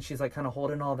hand, and she's like kind of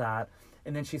holding all that,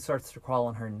 and then she starts to crawl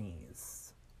on her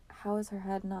knees. How is her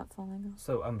head not falling off?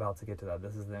 So I'm about to get to that.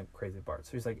 This is the crazy part.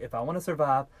 So she's like, if I want to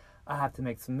survive, I have to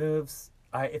make some moves.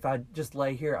 If I just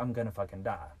lay here, I'm going to fucking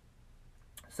die.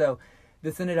 So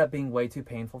this ended up being way too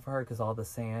painful for her, because all the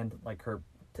sand, like her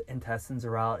intestines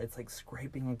are out. It's like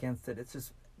scraping against it. It's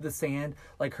just the sand,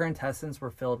 like her intestines were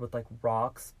filled with like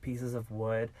rocks, pieces of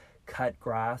wood, cut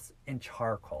grass, and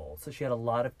charcoal. So she had a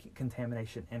lot of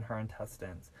contamination in her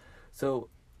intestines. So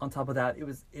on top of that, it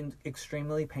was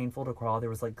extremely painful to crawl.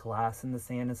 There was like glass in the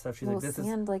sand and stuff. She's like, this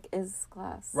sand is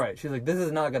glass. Right. She's like, this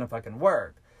is not going to fucking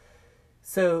work.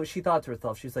 So she thought to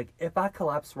herself, she's like, if I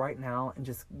collapse right now and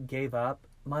just gave up,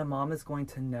 my mom is going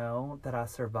to know that I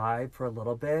survived for a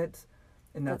little bit,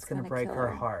 and that's going to break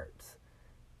her heart.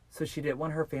 So she didn't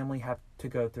want her family have to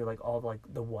go through like all like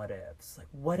the what ifs. Like,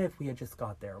 what if we had just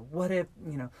got there? What if,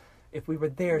 if we were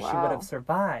there, she would have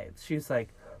survived. She was like,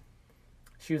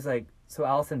 so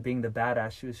Alison, being the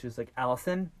badass, she was like,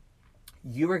 Alison,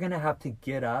 you are going to have to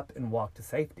get up and walk to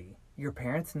safety. Your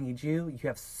parents need you. You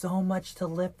have so much to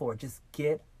live for. Just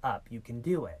get up. You can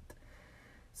do it.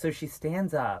 So she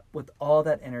stands up with all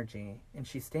that energy, and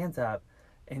she stands up,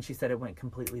 and she said it went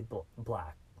completely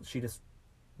black. She just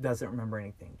doesn't remember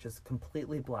anything, just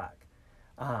completely black.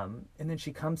 And then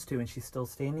she comes to, and she's still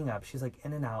standing up. She's like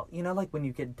in and out. Like when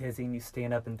you get dizzy and you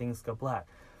stand up and things go black.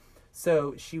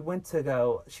 So she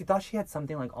thought she had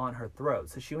something like on her throat.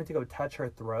 So she went to go touch her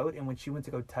throat, and when she went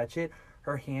to go touch it,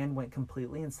 her hand went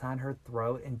completely inside her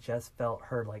throat and just felt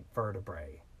her like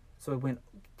vertebrae. So it went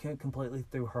completely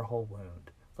through her whole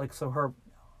wound. Like, so her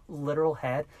literal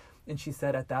head, and she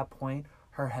said at that point,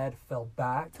 her head fell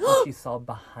back and she saw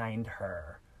behind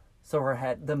her. So her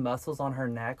head, the muscles on her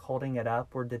neck holding it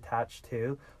up were detached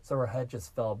too. So her head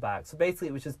just fell back. So basically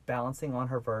it was just balancing on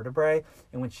her vertebrae.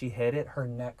 And when she hit it, her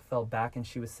neck fell back and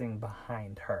she was seeing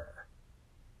behind her.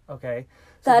 Okay?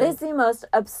 So that is the most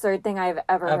absurd thing I've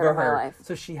ever heard in my life.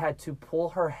 So she had to pull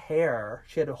her hair.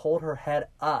 She had to hold her head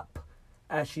up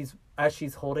as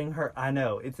she's holding her. I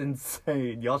know, it's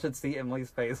insane. Y'all should see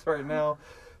Emily's face right now.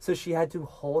 So she had to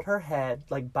hold her head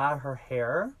like by her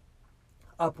hair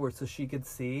upwards so she could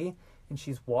see, and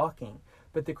she's walking.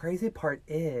 But the crazy part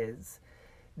is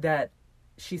that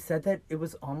she said that it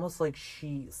was almost like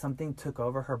something took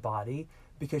over her body,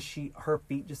 because her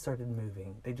feet just started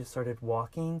moving. They just started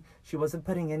walking. She wasn't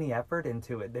putting any effort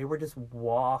into it. They were just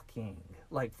walking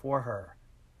like for her.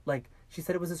 Like, she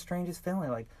said it was the strangest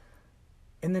feeling. Like,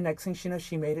 and the next thing she knows,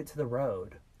 she made it to the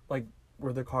road, like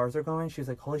where the cars are going. She was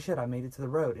like, holy shit, I made it to the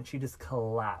road. And she just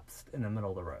collapsed in the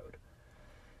middle of the road.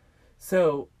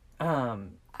 So,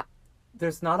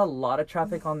 there's not a lot of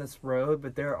traffic on this road,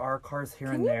 but there are cars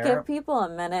here and there. Can you give people a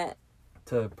minute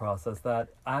to process that?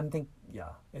 Yeah,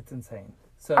 it's insane.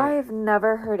 So I've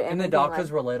never heard anything. And the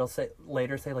doctors were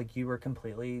later say like you were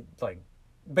completely like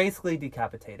basically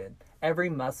decapitated. Every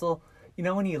muscle, you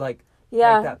know when you like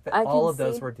all of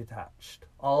those were detached.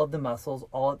 All of the muscles,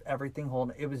 everything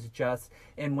holding. It was just,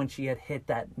 and when she had hit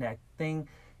that neck thing,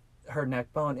 her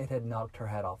neck bone, it had knocked her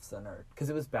head off center because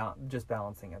it was just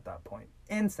balancing at that point.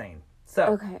 Insane.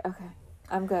 So okay,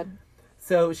 I'm good.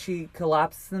 So she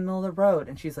collapses in the middle of the road,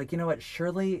 and she's like, you know what?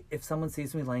 Surely, if someone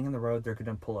sees me laying in the road, they're going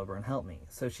to pull over and help me.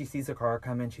 So she sees a car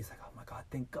come in. She's like, oh my God,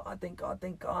 thank God, thank God,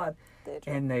 thank God.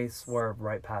 And they swerve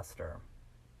right past her.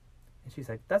 And she's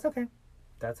like, that's okay.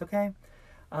 That's okay.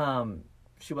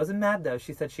 She wasn't mad, though.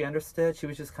 She said she understood. She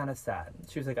was just kind of sad.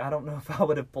 She was like, I don't know if I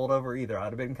would have pulled over either.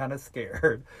 I'd have been kind of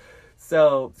scared.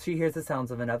 So she hears the sounds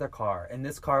of another car, and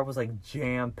this car was like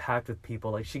jam-packed with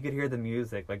people. Like she could hear the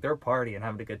music, like they're partying,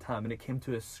 having a good time, and it came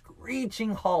to a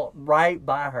screeching halt right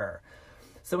by her.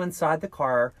 So inside the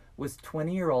car was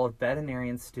 20-year-old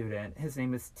veterinarian student. His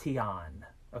name is Tian,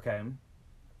 okay?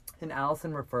 And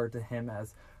Alison referred to him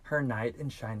as her knight in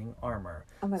shining armor.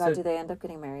 Oh my God, do they end up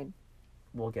getting married?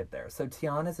 We'll get there. So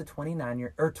Tian is a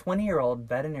 20-year-old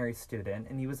veterinary student,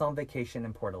 and he was on vacation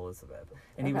in Port Elizabeth,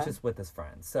 and he was just with his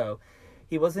friends. So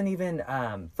he wasn't even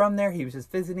from there. He was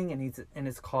just visiting, and he's in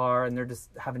his car, and they're just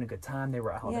having a good time. They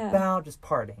were out and about, just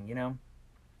partying, you know.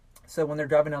 So when they're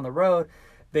driving down the road,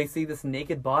 they see this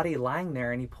naked body lying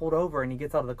there, and he pulled over, and he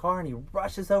gets out of the car, and he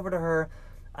rushes over to her.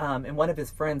 And one of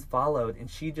his friends followed, and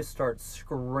she just starts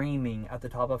screaming at the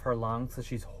top of her lungs, so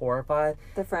she's horrified.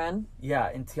 The friend? Yeah,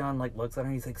 and Tian, like, looks at her,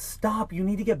 and he's like, stop, you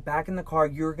need to get back in the car.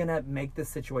 You're gonna make this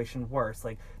situation worse.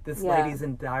 Like, this lady's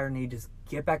in dire need. Just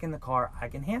get back in the car. I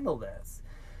can handle this.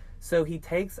 So he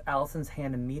takes Alison's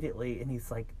hand immediately, and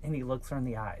he's like, and he looks her in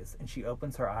the eyes, and she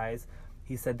opens her eyes.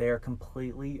 He said they are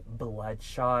completely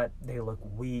bloodshot. They look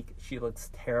weak. She looks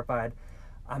terrified.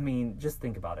 I mean, just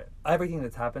think about it. Everything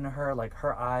that's happened to her, like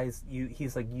her eyes,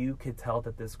 he's like, you could tell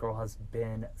that this girl has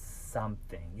been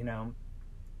something, you know?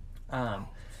 And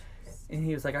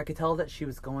he was like, I could tell that she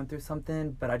was going through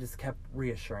something, but I just kept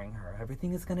reassuring her.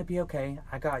 Everything is going to be okay.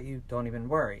 I got you. Don't even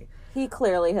worry. He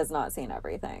clearly has not seen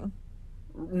everything.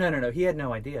 No. He had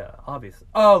no idea, obviously.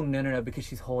 Oh, no, because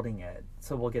she's holding it.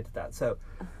 So we'll get to that. So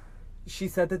she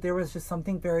said that there was just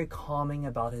something very calming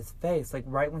about his face. Like,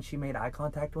 right when she made eye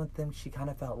contact with him, she kind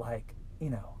of felt like,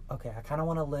 you know, okay, I kind of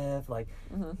want to live. Like,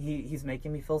 he's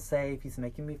making me feel safe. He's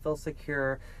making me feel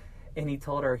secure. And he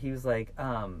told her, he was like,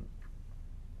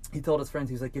 he told his friends,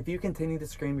 he was like, if you continue to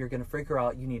scream, you're going to freak her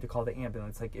out. You need to call the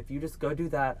ambulance. Like, if you just go do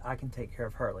that, I can take care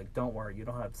of her. Like, don't worry. You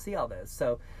don't have to see all this.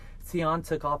 So Tian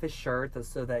took off his shirt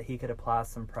so that he could apply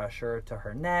some pressure to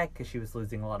her neck because she was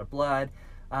losing a lot of blood.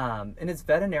 And his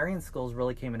veterinarian skills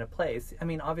really came into place. I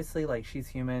mean, obviously, like, she's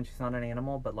human, she's not an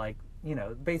animal, but, like, you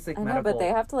know, basic medical... but they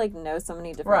have to, like, know so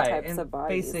many different types of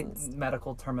bodies. Basic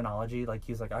medical terminology, like,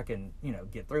 he's like, I can, you know,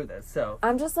 get through this, so...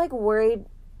 I'm just, like, worried,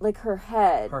 like, her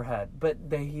head. But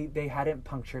they hadn't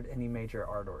punctured any major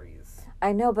arteries.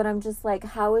 I know, but I'm just, like,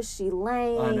 how is she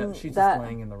laying? I know, she's just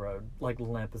laying in the road, like,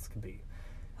 limp as could be.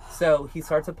 So, he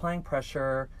starts applying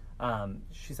pressure...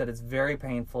 she said it's very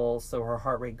painful, so her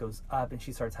heart rate goes up, and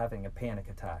she starts having a panic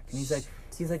attack. And he's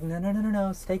like,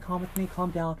 no, stay calm with me,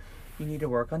 calm down. You need to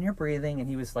work on your breathing. And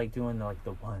he was like doing the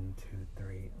 1, 2,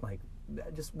 3, like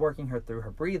just working her through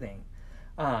her breathing.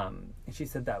 And she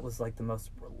said that was like the most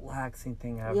relaxing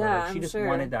thing ever. Yeah, like, she just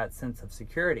wanted that sense of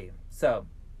security. So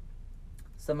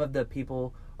some of the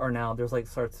people are now, there's like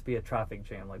starts to be a traffic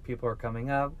jam. Like people are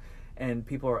coming up. And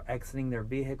people are exiting their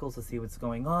vehicles to see what's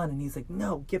going on. And he's like,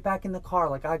 no, get back in the car.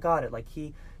 Like, I got it. Like,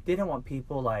 he didn't want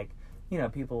people, like, you know,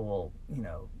 people will, you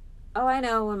know. Oh, I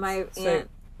know. When my aunt,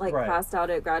 passed out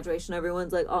at graduation,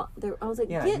 everyone's like, oh, I was like,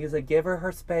 yeah. He was like, give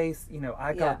her space. You know,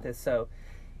 I got this. So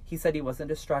he said he wasn't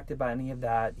distracted by any of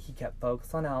that. He kept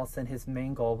focused on Alison. His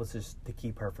main goal was just to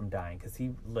keep her from dying. Because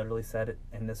he literally said it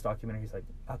in this documentary. He's like,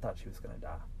 I thought she was going to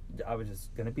die. I was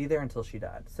just going to be there until she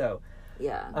died. So,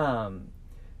 yeah.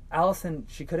 Alison,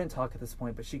 she couldn't talk at this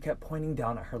point, but she kept pointing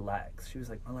down at her legs. She was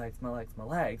like, my legs, my legs, my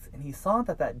legs. And he saw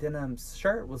that denim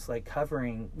shirt was like covered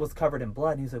in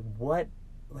blood. And he's like,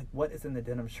 what is in the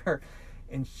denim shirt?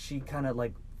 And she kind of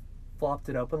like flopped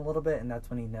it open a little bit. And that's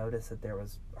when he noticed that there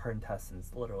was her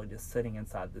intestines literally just sitting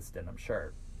inside this denim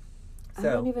shirt. So,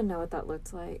 I don't even know what that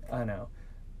looked like. I know.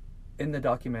 In the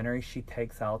documentary, she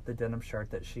takes out the denim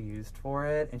shirt that she used for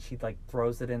it, and she like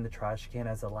throws it in the trash can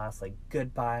as a last like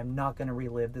goodbye. I'm not gonna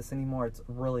relive this anymore. It's a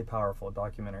really powerful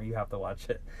documentary. You have to watch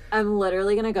it. I'm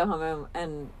literally gonna go home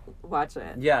and watch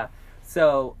it. Yeah.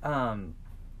 So,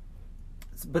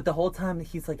 but the whole time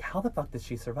he's like, how the fuck did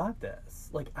she survive this?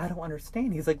 Like, I don't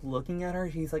understand. He's like looking at her.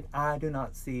 He's like, I do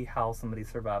not see how somebody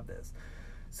survived this.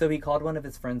 So he called one of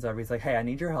his friends over. He's like, hey, I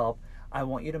need your help. I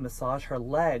want you to massage her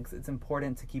legs. It's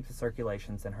important to keep the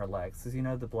circulations in her legs. Because, you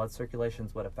know, the blood circulation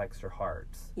is what affects your heart.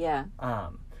 Yeah.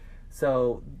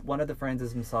 So one of the friends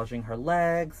is massaging her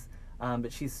legs.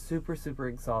 But she's super, super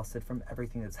exhausted from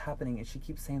everything that's happening. And she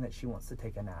keeps saying that she wants to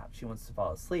take a nap. She wants to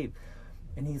fall asleep.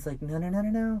 And he's like,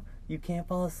 no. You can't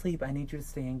fall asleep. I need you to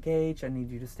stay engaged. I need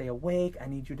you to stay awake. I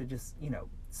need you to just, you know,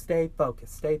 stay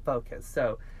focused.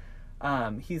 So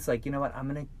he's like, you know what?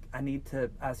 I need to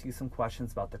ask you some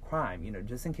questions about the crime. You know,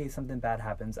 just in case something bad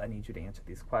happens, I need you to answer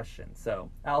these questions. So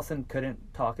Alison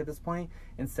couldn't talk at this point.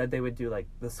 Instead, they would do like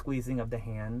the squeezing of the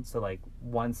hand. So like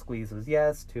 1 squeeze was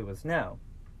yes, 2 was no.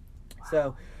 Wow.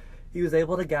 So he was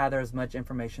able to gather as much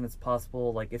information as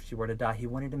possible. Like if she were to die, he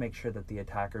wanted to make sure that the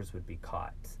attackers would be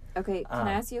caught. Okay, can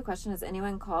I ask you a question? Has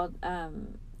anyone called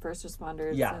first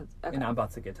responders? Yeah, okay. And I'm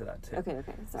about to get to that too. Okay,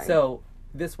 sorry. So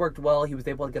this worked well. He was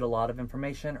able to get a lot of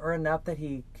information, or enough that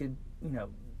he could, you know,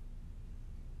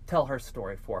 tell her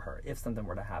story for her if something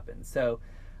were to happen. So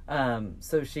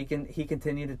he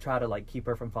continued to try to like keep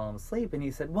her from falling asleep. And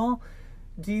he said, well,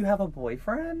 do you have a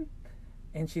boyfriend?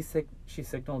 And she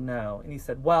signaled no. And he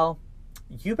said, well,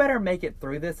 you better make it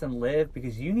through this and live,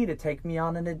 because you need to take me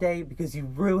on a date because you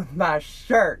ruined my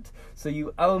shirt. So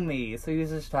you owe me. So he was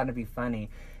just trying to be funny.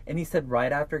 And he said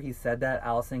right after he said that,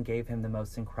 Alison gave him the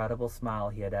most incredible smile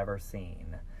he had ever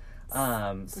seen.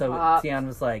 So Tian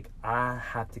was like, I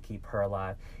have to keep her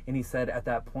alive. And he said at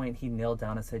that point, he kneeled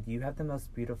down and said, you have the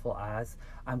most beautiful eyes.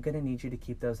 I'm going to need you to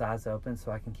keep those eyes open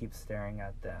so I can keep staring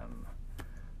at them.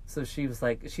 So she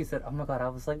said, oh my God, I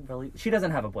was like really, she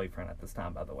doesn't have a boyfriend at this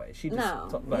time, by the way. She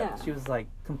was like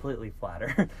completely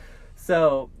flattered.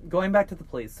 So going back to the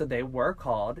police, so they were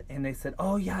called and they said,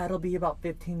 oh yeah, it'll be about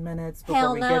 15 minutes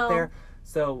before we get there.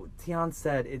 So Tian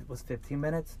said it was 15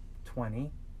 minutes,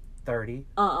 20, 30,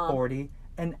 40,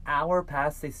 an hour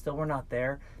passed. They still were not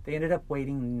there. They ended up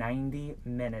waiting 90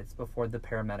 minutes before the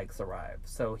paramedics arrived.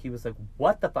 So he was like,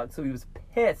 what the fuck? So he was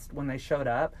pissed when they showed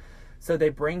up. So they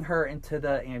bring her into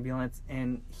the ambulance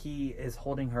and he is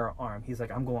holding her arm. He's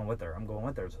like, I'm going with her.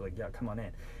 So like, yeah, come on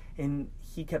in. And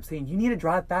he kept saying, you need to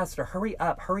drive faster. Hurry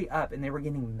up. And they were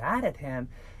getting mad at him.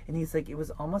 And he's like, it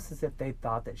was almost as if they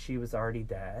thought that she was already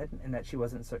dead and that she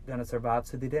wasn't going to survive.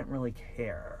 So they didn't really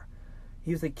care.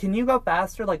 He was like, can you go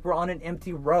faster? Like, we're on an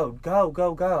empty road.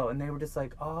 Go. And they were just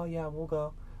like, oh yeah, we'll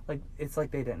go. Like, it's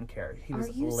like they didn't care. He was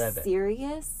livid. Are you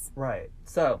serious? Right.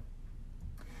 So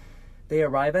they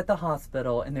arrive at the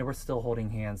hospital and they were still holding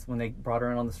hands. When they brought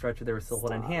her in on the stretcher, they were still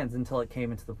holding hands until it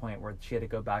came into the point where she had to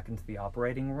go back into the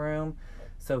operating room.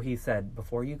 So he said,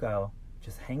 before you go,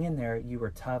 just hang in there. You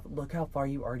were tough. Look how far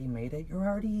you already made it. You're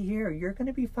already here. You're going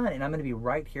to be fine. And I'm going to be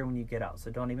right here when you get out. So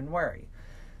don't even worry.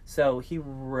 So he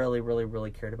really, really,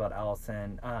 really cared about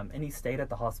Alison. And he stayed at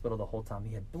the hospital the whole time.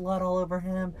 He had blood all over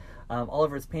him, all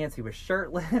over his pants. He was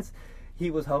shirtless.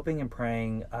 He was hoping and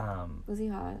praying. Was he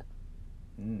hot?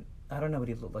 I don't know what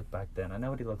he looked like back then. I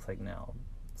know what he looks like now.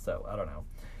 So, I don't know.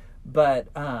 But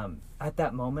at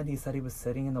that moment, he said he was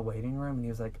sitting in the waiting room and he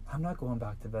was like, I'm not going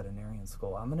back to veterinarian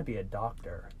school. I'm going to be a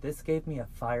doctor. This gave me a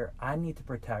fire. I need to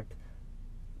protect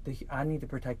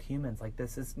humans. Like,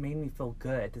 this has made me feel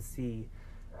good to see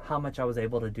how much I was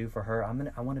able to do for her.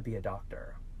 I want to be a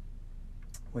doctor,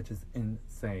 which is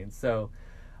insane. So,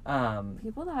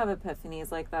 people that have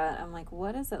epiphanies like that, I'm like,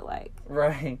 what is it like?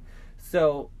 Right.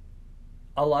 So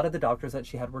a lot of the doctors that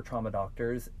she had were trauma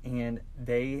doctors, and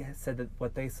they said that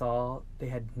what they saw, they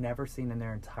had never seen in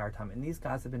their entire time. And these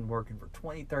guys have been working for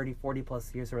 20, 30, 40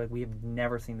 plus years. They're like, we have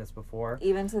never seen this before.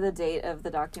 Even to the date of the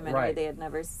documentary, They had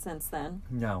never since then.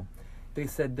 No. They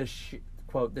said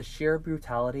quote, the sheer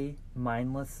brutality,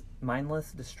 mindless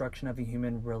destruction of a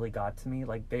human really got to me.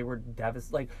 Like, they were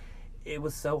devastated. Like, it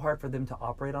was so hard for them to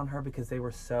operate on her because they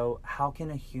were so, how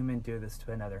can a human do this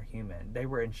to another human? They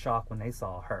were in shock when they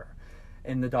saw her.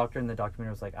 And the doctor in the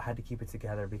documentary was like, I had to keep it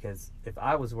together because if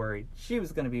I was worried, she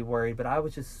was going to be worried. But I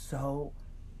was just so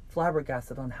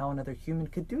flabbergasted on how another human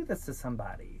could do this to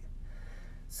somebody.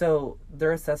 So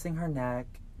they're assessing her neck,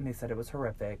 and they said it was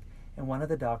horrific. And one of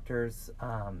the doctors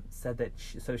said that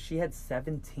she had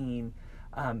 17,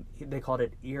 they called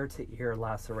it ear-to-ear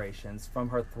lacerations from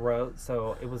her throat.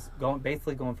 So it was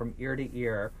basically going from ear to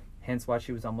ear, hence why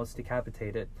she was almost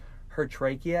decapitated. Her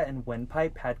trachea and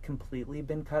windpipe had completely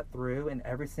been cut through, and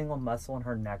every single muscle in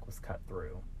her neck was cut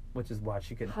through, which is why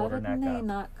she couldn't hold her neck up. How did they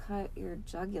not cut your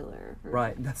jugular?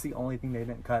 Right, that's the only thing they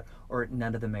didn't cut, or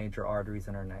none of the major arteries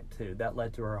in her neck, too. That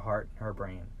led to her heart and her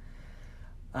brain.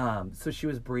 So she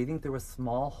was breathing through a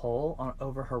small hole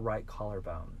over her right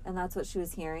collarbone. And that's what she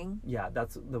was hearing? Yeah,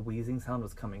 the wheezing sound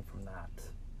was coming from that.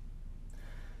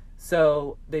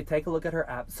 So they take a look at her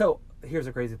app. So here's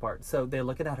the crazy part. So they're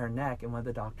looking at her neck, and one of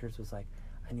the doctors was like,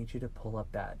 I need you to pull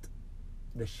up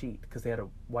the sheet, because they had a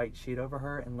white sheet over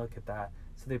her, and look at that.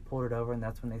 So they pulled it over, and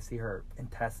that's when they see her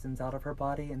intestines out of her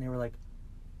body, and they were like,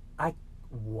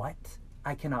 what?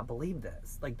 I cannot believe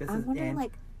this. Like, this is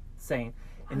insane.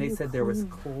 And they said there was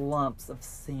clumps of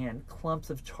sand, clumps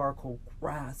of charcoal,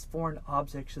 grass, foreign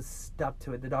objects just stuck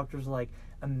to it. The doctors were like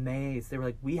amazed. They were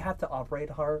like, we have to operate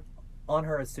on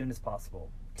her as soon as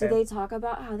possible. Okay? Do they talk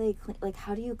about how they clean, like,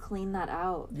 how do you clean that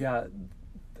out? Yeah,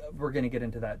 we're going to get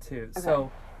into that too. Okay.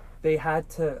 So they had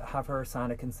to have her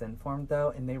sign a consent form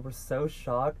though, and they were so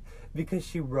shocked because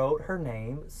she wrote her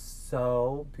name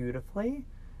so beautifully.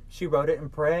 She wrote it in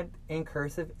print, in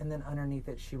cursive, and then underneath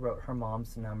it she wrote her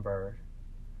mom's number.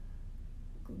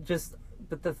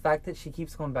 But the fact that she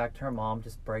keeps going back to her mom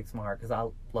just breaks my heart, because I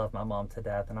love my mom to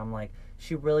death, and I'm like,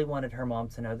 she really wanted her mom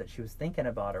to know that she was thinking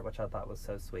about her, which I thought was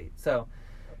so sweet. So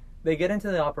they get into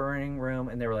the operating room,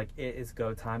 and they were like, it is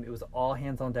go time. It was all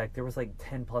hands on deck. There was like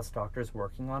 10 plus doctors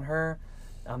working on her.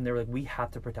 They were like, we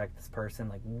have to protect this person.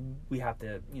 Like, we have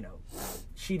to,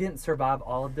 she didn't survive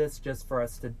all of this just for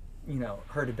us to,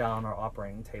 her to die on our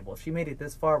operating table. If she made it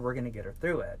this far, we're going to get her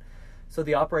through it. So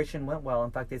the operation went well.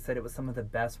 In fact, they said it was some of the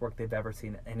best work they've ever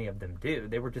seen any of them do.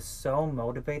 They were just so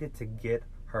motivated to get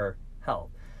her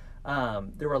help.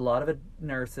 There were a lot of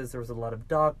nurses. There was a lot of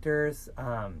doctors.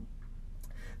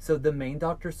 So the main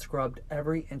doctor scrubbed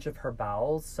every inch of her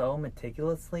bowels so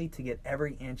meticulously to get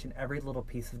every inch and every little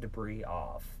piece of debris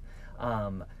off.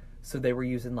 So they were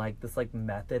using this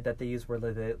method that they use where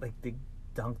they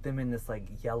dunk them in this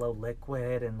yellow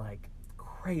liquid and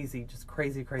crazy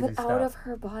but stuff. Out of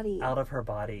her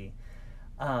body.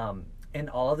 And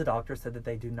all of the doctors said that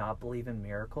they do not believe in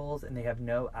miracles, and they have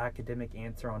no academic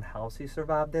answer on how she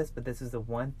survived this, but this is the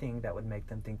one thing that would make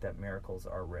them think that miracles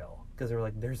are real. Because they're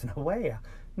like, there's no way.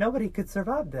 Nobody could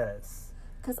survive this.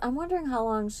 Because I'm wondering how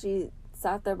long she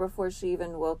sat there before she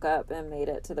even woke up and made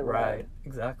it to the road. Right,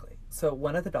 exactly. So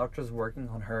one of the doctors working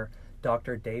on her,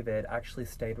 Dr. David, actually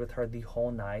stayed with her the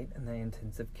whole night in the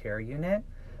intensive care unit.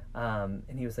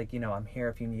 And he was like, I'm here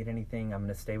if you need anything. I'm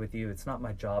going to stay with you. It's not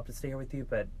my job to stay here with you,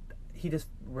 but he just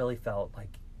really felt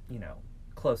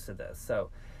close to this. So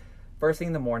first thing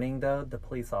in the morning, though, the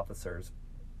police officers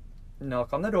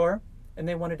knock on the door, and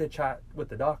they wanted to chat with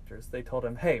the doctors. They told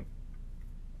him, hey,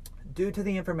 due to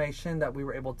the information that we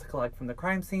were able to collect from the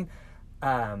crime scene,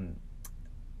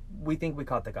 we think we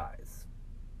caught the guys.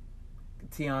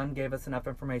 Tian gave us enough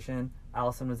information.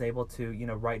 Alison was able to,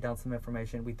 write down some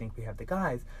information. We think we have the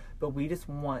guys, but we just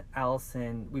want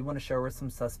Alison, we want to show her some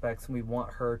suspects, and we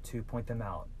want her to point them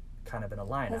out kind of in a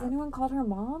lineup. Has anyone called her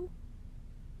mom?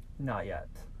 Not yet.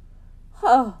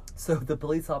 Oh. So the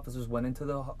police officers went into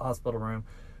the hospital room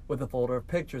with a folder of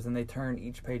pictures, and they turned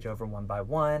each page over one by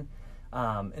one.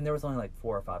 And there was only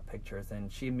 4 or 5 pictures,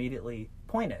 and she immediately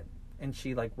pointed, and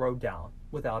she wrote down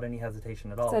without any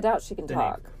hesitation at all. So I doubt she can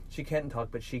talk. She can't talk,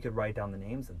 but she could write down the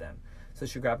names of them. So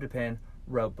she grabbed a pen,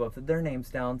 wrote both of their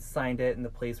names down, signed it, and the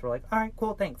police were like, all right,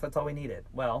 cool, thanks, that's all we needed.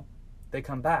 Well, they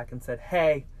come back and said,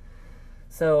 hey,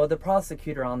 so the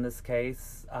prosecutor on this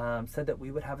case said that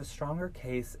we would have a stronger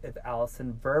case if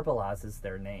Alison verbalizes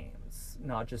their names,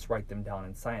 not just write them down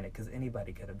and sign it, because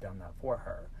anybody could have done that for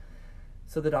her.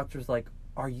 So the doctor's like,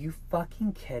 are you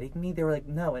fucking kidding me? They were like,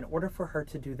 no, in order for her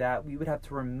to do that, we would have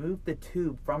to remove the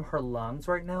tube from her lungs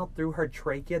right now through her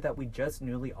trachea that we just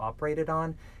newly operated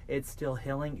on. It's still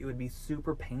healing. It would be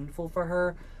super painful for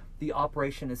her. The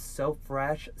operation is so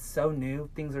fresh, so new.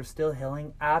 Things are still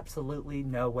healing. Absolutely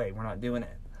no way. We're not doing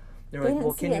it. They're like,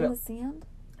 well, can you... in the sand?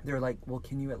 They're like, well,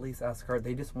 can you at least ask her?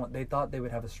 They thought they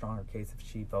would have a stronger case if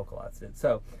she vocalized it.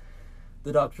 So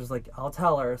the doctor's like, I'll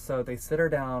tell her. So they sit her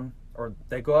down, or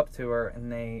they go up to her and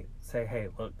they say, hey,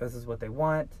 look, this is what they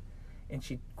want. And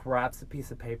she grabs a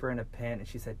piece of paper and a pen, and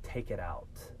she said, take it out.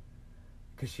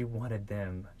 Because she wanted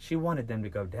them to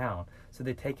go down. So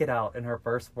they take it out, and her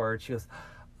first word, she goes,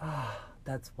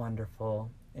 that's wonderful.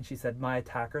 And she said, my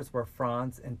attackers were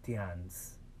Franz and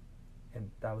Tian's. And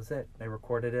that was it. They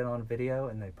recorded it on video,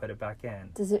 and they put it back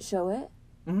in. Does it show it?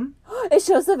 Mm-hmm. It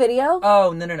shows the video?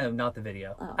 Oh, no, not the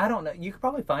video. Oh. I don't know. You could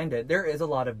probably find it. There is a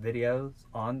lot of videos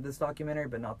on this documentary,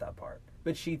 but not that part.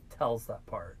 But she tells that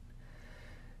part.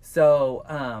 So,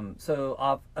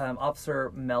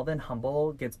 Officer Melvin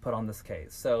Humble gets put on this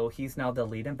case. So he's now the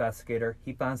lead investigator.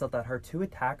 He finds out that her 2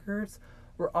 attackers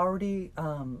were already,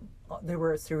 they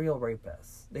were serial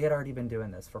rapists. They had already been doing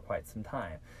this for quite some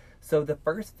time. So the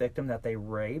first victim that they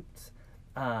raped,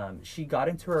 she got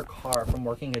into her car from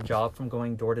working a job from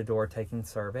going door to door taking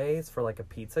surveys for a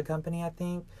pizza company, I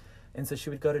think. And so she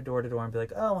would go to door and be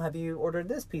like, oh, have you ordered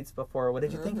this pizza before? What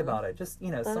did you think about it? Just,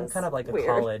 some kind of like a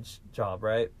college job,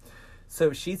 right?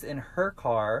 So she's in her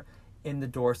car, and the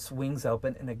door swings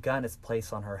open, and a gun is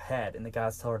placed on her head. And the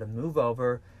guys tell her to move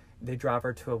over. They drive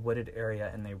her to a wooded area,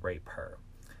 and they rape her.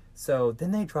 So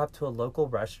then they drop to a local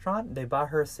restaurant. They buy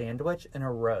her a sandwich and a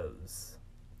rose.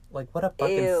 Like, what a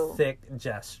fucking sick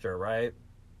gesture, right?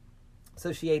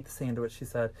 So she ate the sandwich, she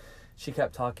said. She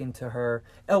kept talking to her.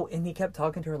 Oh, and he kept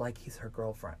talking to her like he's her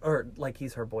girlfriend, or like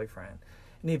he's her boyfriend.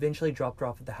 And he eventually dropped her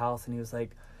off at the house, and he was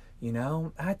like,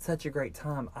 I had such a great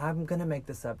time. I'm going to make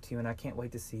this up to you, and I can't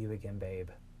wait to see you again, babe.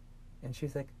 And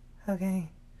she's like,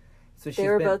 okay. So they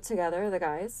were both together, the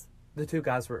guys? The two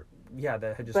guys were,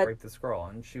 that had just raped this girl.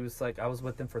 And she was like, I was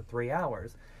with them for 3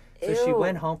 hours. So she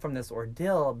went home from this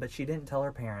ordeal, but she didn't tell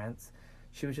her parents.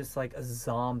 She was just like a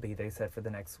zombie, they said, for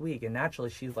the next week. And naturally,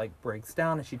 she like breaks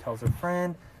down and she tells her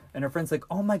friend. And her friend's like,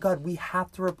 oh my God, we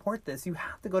have to report this. You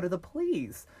have to go to the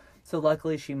police. So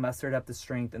luckily, she mustered up the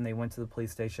strength and they went to the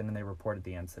police station and they reported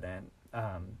the incident.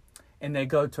 And they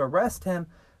go to arrest him,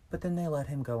 but then they let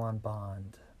him go on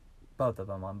bond. Both of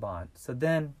them on bond. So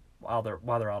then, while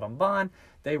they're out on bond,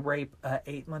 they rape a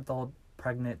 8-month-old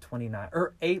pregnant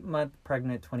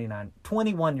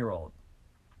 21-year-old.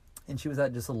 And she was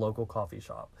at just a local coffee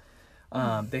shop.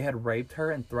 They had raped her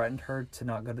and threatened her to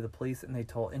not go to the police. And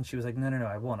she was like, no,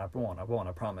 I won't,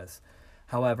 I promise.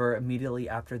 However, immediately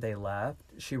after they left,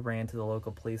 she ran to the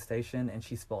local police station and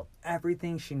she spilled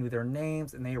everything. She knew their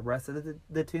names and they arrested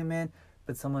the two men,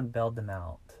 but someone bailed them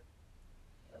out.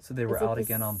 So they were out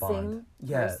again on bond.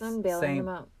 Yes. Person bailing them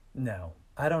out? No.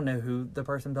 I don't know who the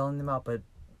person bailing them out, but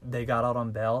they got out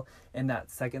on bail. And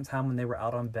that second time when they were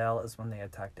out on bail is when they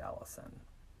attacked Alison.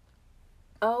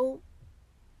 Oh.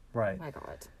 Right. My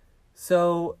God.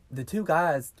 So the two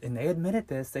guys, and they admitted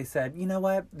this, they said, you know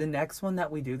what? The next one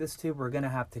that we do this to, we're going to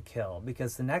have to kill.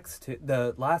 Because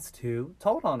the last two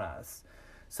told on us.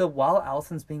 So while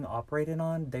Allison's being operated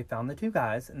on, they found the two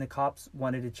guys. And the cops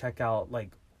wanted to check out,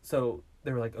 so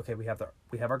they were like, okay, we have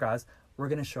our guys. We're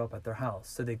going to show up at their house.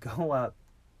 So they go up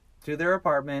to their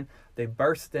apartment. They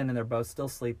burst in and they're both still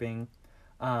sleeping.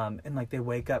 And they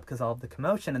wake up because all of the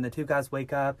commotion. And the two guys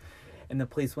wake up. And the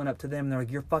police went up to them and they're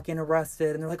like, you're fucking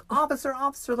arrested. And they're like, officer,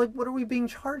 what are we being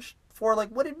charged for?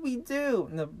 What did we do?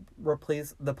 And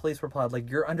the police replied,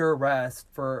 you're under arrest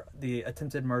for the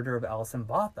attempted murder of Alison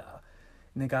Botha.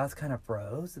 And the guys kind of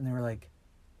froze and they were like,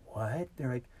 what?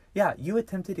 They're like, yeah, you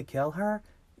attempted to kill her.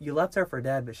 You left her for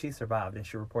dead, but she survived and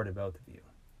she reported both of you.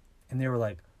 And they were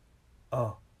like,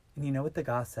 oh. And you know what the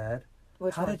guy said?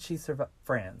 How did she survive?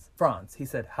 Franz. He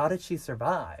said, how did she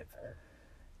survive?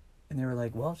 And they were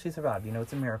like, well, she survived.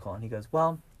 It's a miracle. And he goes,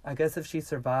 well, I guess if she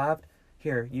survived,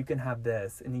 here, you can have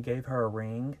this. And he gave her a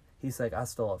ring. He's like, I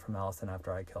stole it from Alison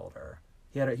after I killed her.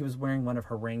 He was wearing one of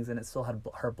her rings, and it still had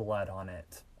her blood on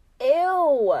it.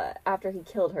 Ew! After he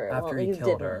killed her. After he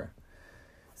killed her.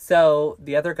 So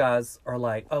the other guys are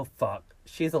like, oh, fuck,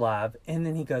 she's alive. And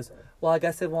then he goes, well, I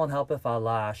guess it won't help if I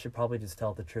lie. I should probably just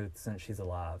tell the truth since she's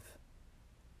alive.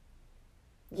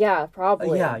 Yeah,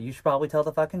 probably. Yeah, you should probably tell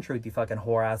the fucking truth, you fucking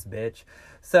whore-ass bitch.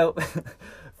 So,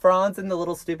 Franz and the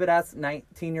little stupid-ass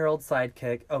 19-year-old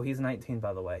sidekick... Oh, he's 19,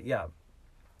 by the way. Yeah.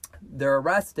 They're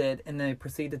arrested, and they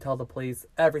proceed to tell the police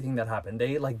everything that happened.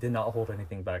 They, did not hold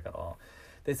anything back at all.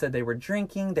 They said they were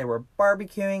drinking, they were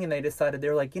barbecuing, and they decided, they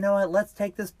were like, you know what, let's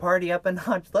take this party up a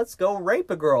notch. Let's go rape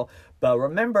a girl. But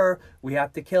remember, we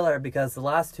have to kill her because the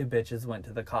last two bitches went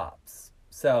to the cops.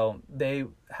 So they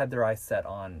had their eyes set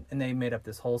on, and they made up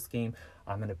this whole scheme.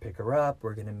 I'm going to pick her up.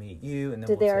 We're going to meet you. And then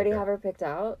Did they already have her picked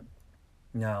out?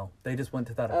 No. They just went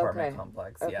to that apartment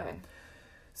complex. Okay. Yeah.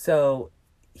 So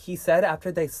he said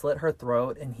after they slit her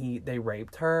throat and they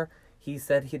raped her, he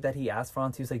said that he asked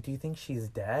Franz, he was like, do you think she's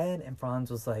dead? And Franz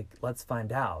was like, let's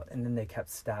find out. And then they kept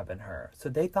stabbing her. So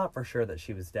they thought for sure that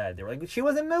she was dead. They were like, she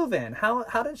wasn't moving.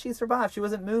 How did she survive? She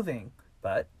wasn't moving.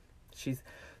 But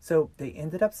so they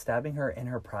ended up stabbing her in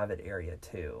her private area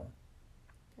too.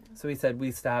 So he said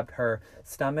we stabbed her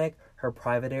stomach, her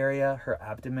private area, her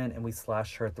abdomen, and we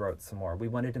slashed her throat some more. We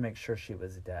wanted to make sure she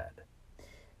was dead.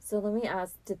 So let me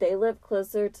ask, did they live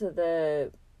closer to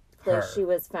the place she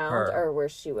was found or where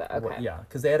she was? Okay. Yeah,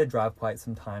 because they had to drive quite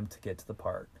some time to get to the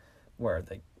part where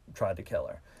they tried to kill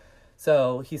her.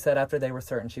 So he said after they were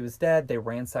certain she was dead, they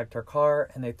ransacked her car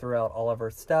and they threw out all of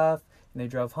her stuff. And they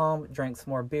drove home, drank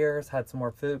some more beers, had some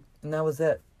more food, and that was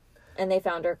it. And they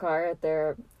found her car at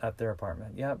their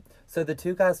apartment, yep. So the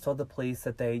two guys told the police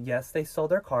that they stole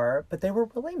their car, but they were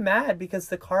really mad because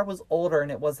the car was older and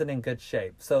it wasn't in good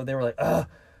shape. So they were like, ugh.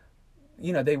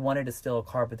 They wanted to steal a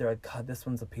car, but they're like, God, this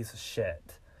one's a piece of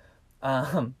shit.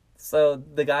 So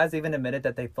the guys even admitted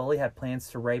that they fully had plans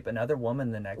to rape another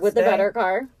woman the next day. With the better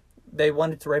car? They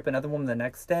wanted to rape another woman the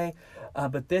next day,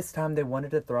 but this time they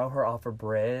wanted to throw her off a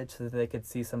bridge so that they could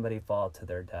see somebody fall to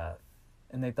their death.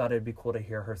 And they thought it'd be cool to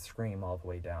hear her scream all the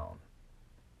way down.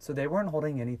 So they weren't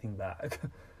holding anything back.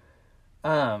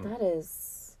 That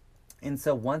is... And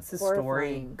so once the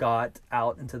story got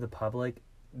out into the public,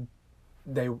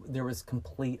 there was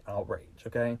complete outrage,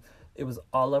 okay? It was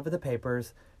all over the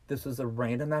papers. This was a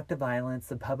random act of violence.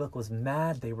 The public was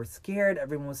mad. They were scared.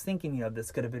 Everyone was thinking, this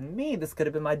could have been me. This could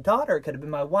have been my daughter. It could have been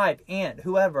my wife, aunt,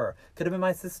 whoever. Could have been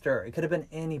my sister. It could have been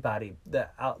anybody. The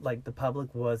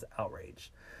public was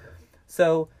outraged.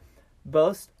 So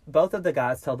both of the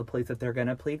guys tell the police that they're going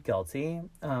to plead guilty.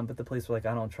 But the police were like,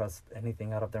 I don't trust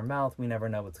anything out of their mouth. We never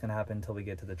know what's going to happen until we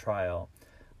get to the trial.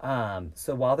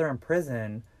 So while they're in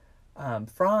prison,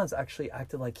 Franz actually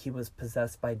acted like he was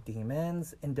possessed by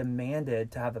demons and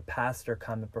demanded to have a pastor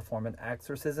come and perform an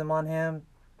exorcism on him.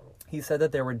 He said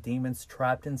that there were demons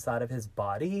trapped inside of his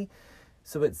body.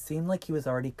 So it seemed like he was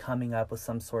already coming up with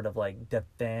some sort of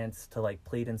defense to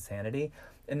plead insanity.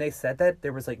 And they said that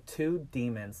there was 2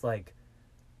 demons,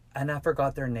 and I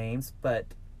forgot their names, but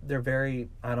they're very,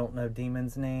 I don't know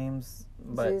demons' names.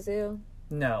 But Zuzu?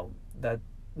 No.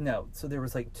 So there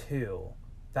was 2.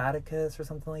 Vaticus or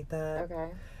something like that. Okay.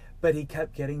 But he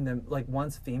kept getting them,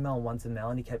 one's female, one's a male,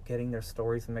 and he kept getting their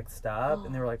stories mixed up.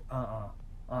 And they were like,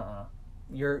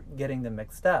 you're getting them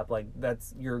mixed up.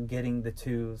 You're getting the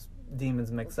 2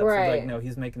 demons mixed up. Right. So he's no,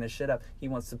 he's making this shit up. He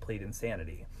wants to plead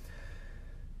insanity.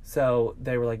 So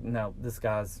they were like, no, this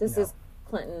guy's... This is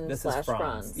Clinton /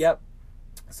 Franz. Yep.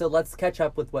 So let's catch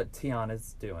up with what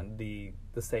Tiana's doing,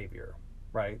 the savior,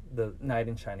 right? The knight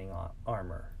in shining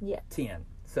armor. Yeah. Tien.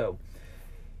 So...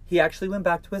 he actually went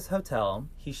back to his hotel.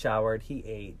 He showered. He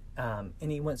ate. And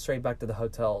he went straight back to the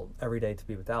hotel every day to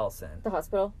be with Alison. The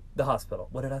hospital? The hospital.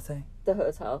 What did I say? The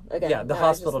hotel. Again. Yeah, the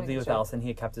hospital to be with Alison. He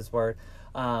had kept his word.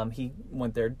 He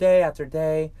went there day after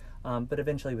day. But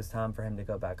eventually it was time for him to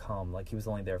go back home. He was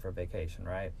only there for vacation,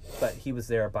 right? But he was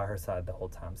there by her side the whole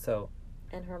time. So.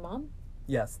 And her mom?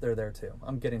 Yes, they're there too.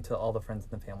 I'm getting to all the friends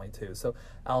in the family too. So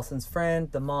Alison's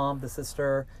friend, the mom, the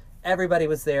sister, everybody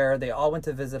was there. They all went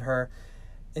to visit her.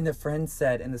 And the friend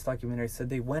said in this documentary,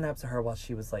 they went up to her while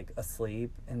she was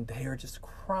asleep, and they were just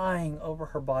crying over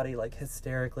her body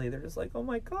hysterically. They're just oh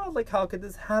my God, how could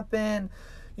this happen?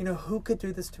 Who could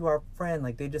do this to our friend?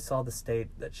 They just saw the state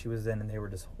that she was in, and they were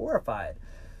just horrified.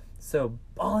 So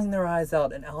bawling their eyes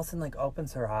out, and Alison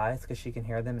opens her eyes because she can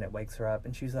hear them, and it wakes her up,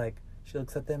 and she's she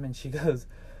looks at them and she goes,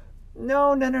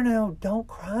 no, don't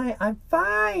cry, I'm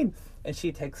fine. And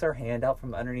she takes her hand out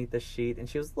from underneath the sheet, and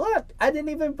she was, look, I didn't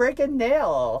even break a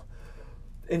nail.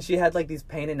 And she had these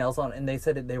painted nails on, and they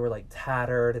said that they were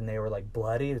tattered and they were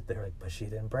bloody. They were but she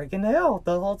didn't break a nail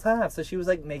the whole time. So she was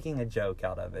making a joke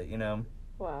out of it,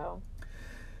 Wow.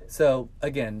 So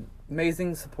again,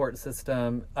 amazing support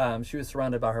system. She was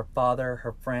surrounded by her father,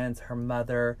 her friends, her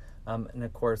mother, and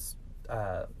of course,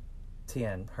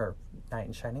 Tien, her knight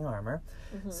in shining armor.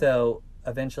 Mm-hmm. So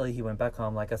eventually he went back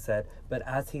home, like I said, but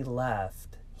as he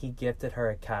left, he gifted her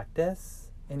a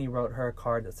cactus, and he wrote her a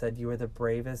card that said, you are the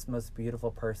bravest, most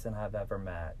beautiful person I've ever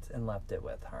met, and left it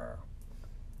with her.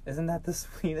 Isn't that the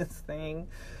sweetest thing?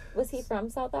 Was he from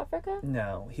South Africa?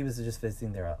 No, he was just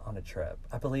visiting there on a trip.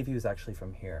 I believe he was actually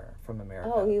from here, from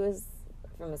America. Oh, he was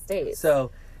from the States.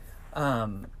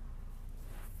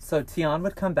 So Tien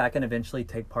would come back and eventually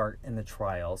take part in the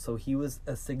trial. So he was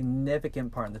a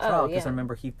significant part in the trial because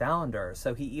remember, he found her.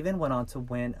 So he even went on to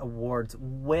win awards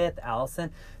with Alison.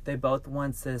 They both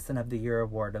won Citizen of the Year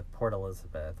award of Port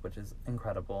Elizabeth, which is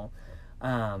incredible.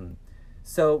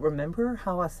 So remember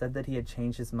how I said that he had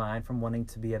changed his mind from wanting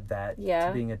to be a vet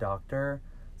to being a doctor?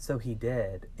 So he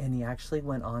did. And he actually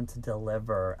went on to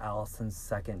deliver Alison's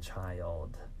second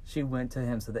child. She went to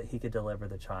him so that he could deliver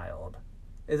the child.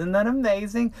 Isn't that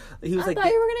amazing? He was I thought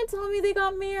you were going to tell me they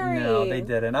got married. No, they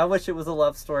didn't. I wish it was a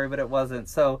love story, but it wasn't.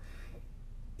 So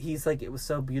he's it was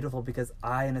so beautiful because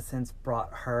I, in a sense, brought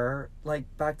her,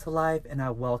 back to life, and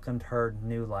I welcomed her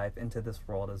new life into this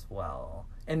world as well.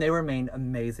 And they remain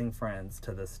amazing friends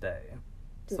to this day.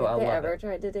 Do you think they ever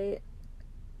tried to date?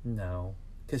 No.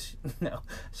 Because,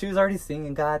 she was already seeing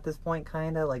a guy at this point,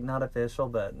 kind of, not official,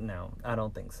 but no, I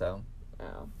don't think so.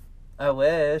 Oh. I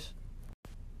wish.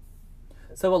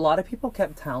 So a lot of people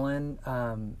kept telling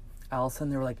Alison,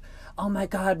 they were like, oh my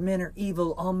God, men are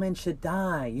evil, all men should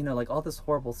die, all this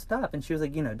horrible stuff. And she was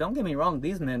like, don't get me wrong,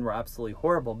 these men were absolutely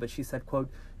horrible. But she said, quote,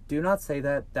 do not say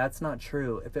that, that's not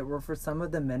true. If it weren't for some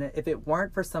of the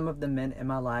men in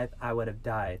my life, I would have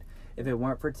died. If it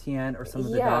weren't for Tien or some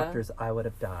of the doctors, I would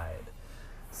have died.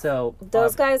 So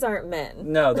those guys aren't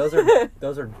men. No, those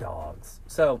are dogs.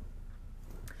 So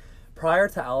prior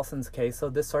to Alison's case, so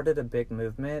this started a big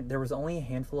movement. There was only a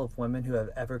handful of women who have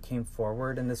ever came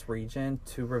forward in this region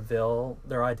to reveal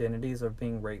their identities of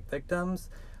being rape victims.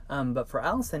 But for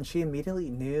Alison, she immediately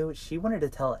knew she wanted to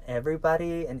tell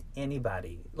everybody and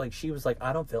anybody. Like, she was like,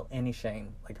 I don't feel any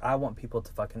shame. Like, I want people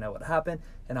to fucking know what happened,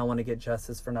 and I want to get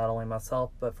justice for not only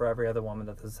myself, but for every other woman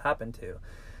that this has happened to.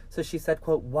 So she said,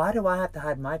 quote, why do I have to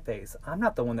hide my face? I'm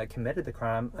not the one that committed the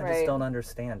crime. I just don't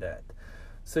understand it.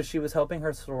 So she was hoping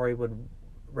her story would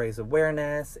raise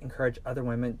awareness, encourage other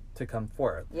women to come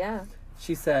forth. Yeah.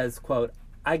 She says, quote,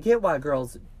 I get why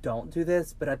girls don't do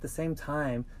this, but at the same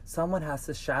time, someone has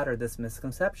to shatter this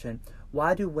misconception.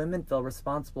 Why do women feel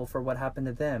responsible for what happened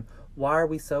to them? Why are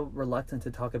we so reluctant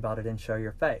to talk about it and show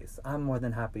your face? I'm more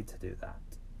than happy to do that.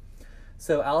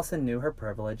 So Alison knew her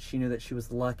privilege. She knew that she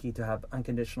was lucky to have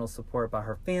unconditional support by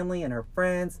her family and her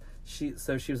friends.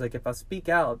 So she was like, if I speak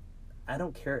out, I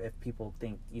don't care if people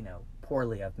think,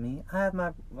 poorly of me. I have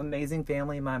my amazing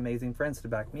family, my amazing friends to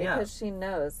back me up. Because she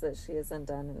knows that she hasn't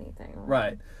done anything wrong.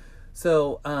 Right.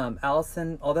 So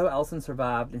Alison, although Alison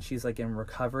survived and she's like in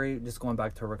recovery, just going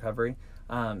back to recovery,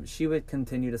 she would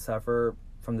continue to suffer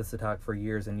from this attack for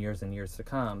years and years and years to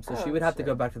come. So she would have to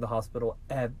go back to the hospital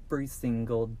every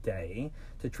single day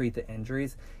to treat the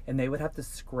injuries, and they would have to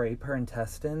scrape her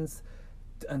intestines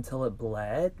until it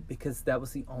bled, because that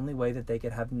was the only way that they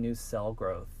could have new cell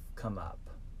growth come up.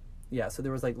 Yeah, so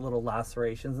there was like little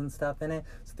lacerations and stuff in it,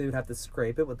 so they would have to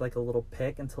scrape it with like a little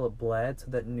pick until it bled so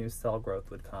that new cell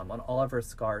growth would come on all of her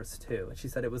scars too. And she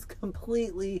said it was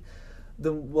completely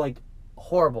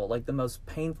horrible, like the most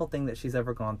painful thing that she's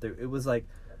ever gone through. It was like,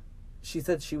 she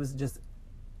said she was just,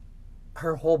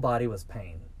 her whole body was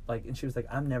pain. Like, and she was like,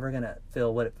 I'm never gonna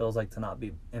feel what it feels like to not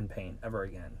be in pain ever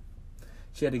again.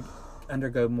 She had to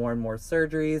undergo more and more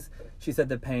surgeries. She said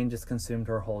the pain just consumed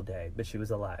her whole day, but she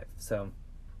was alive. So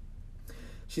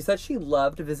she said she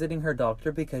loved visiting her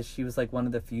doctor because she was like one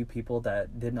of the few people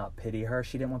that did not pity her.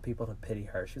 She didn't want people to pity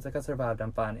her. She was like, I survived,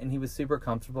 I'm fine. And he was super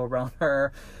comfortable around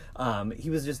her. He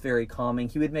was just very calming.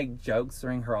 He would make jokes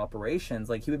during her operations.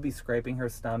 Like, he would be scraping her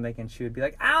stomach and she would be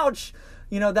like, ouch,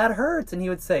 that hurts. And he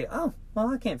would say, oh, well,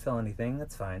 I can't feel anything.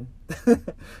 That's fine.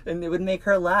 And it would make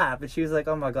her laugh. And she was like,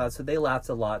 oh my God. So they laughed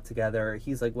a lot together.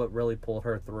 He's like what really pulled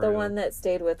her through. The one that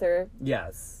stayed with her?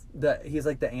 Yes. He's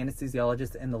like the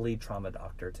anesthesiologist and the lead trauma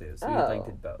doctor too. So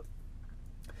he did both.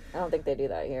 I don't think they do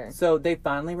that here. So they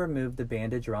finally removed the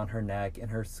bandage around her neck,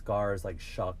 and her scars like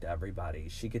shocked everybody.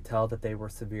 She could tell that they were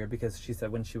severe because she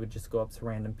said when she would just go up to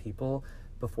random people,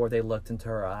 before they looked into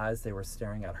her eyes, they were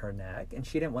staring at her neck. And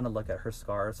she didn't want to look at her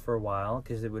scars for a while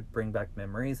because it would bring back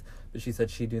memories. But she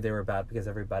said she knew they were bad because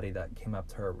everybody that came up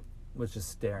to her was just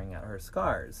staring at her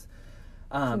scars.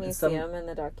 Can you see them in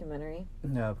the documentary?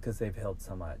 No, because they've healed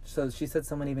so much. So she said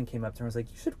someone even came up to her and was like,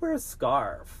 you should wear a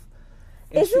scarf.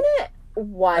 And Isn't it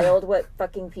wild what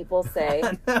fucking people say?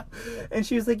 I know. And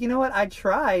she was like, you know what? I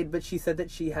tried, but she said that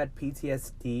she had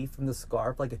PTSD from the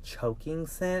scarf, like a choking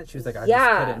scent. She was like, I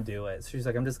just couldn't do it. So she's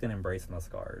like, I'm just going to embrace my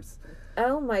scars.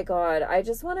 Oh my God. I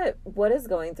just want to, what is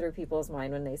going through people's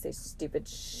mind when they say stupid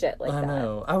shit like that? I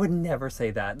know. I would never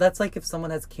say that. That's like if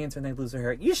someone has cancer and they lose their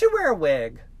hair. You should wear a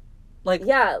wig. Like,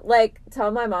 yeah, like, tell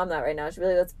my mom that right now. She'd be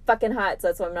like, it's fucking hot, so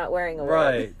that's why I'm not wearing a wig.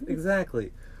 Right,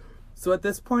 exactly. So at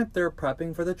this point, they're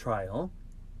prepping for the trial.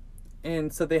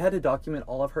 And so they had to document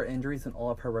all of her injuries and all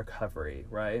of her recovery,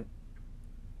 right?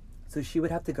 So she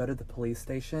would have to go to the police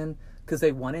station because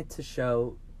they wanted to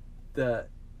show the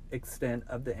extent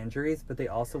of the injuries, but they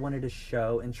also wanted to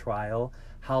show in trial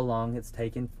how long it's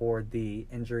taken for the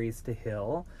injuries to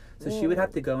heal. So she would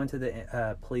have to go into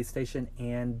the police station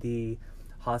and the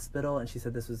hospital, and she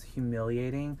said this was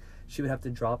humiliating. She would have to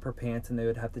drop her pants and they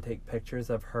would have to take pictures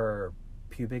of her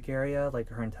pubic area, like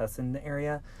her intestine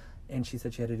area, and she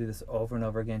said she had to do this over and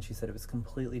over again. She said it was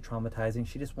completely traumatizing.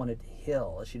 She just wanted to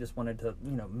heal. She just wanted to,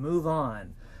 move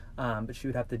on, but she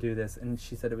would have to do this, and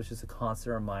she said it was just a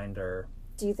constant reminder.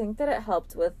 Do you think that it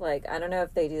helped with, like, I don't know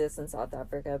if they do this in South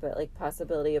Africa, but like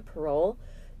possibility of parole,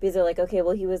 because they're like, okay,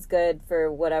 well, he was good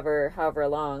for however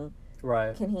long.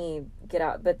 Right. Can he get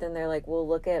out? But then they're like, well,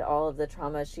 look at all of the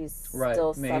trauma she's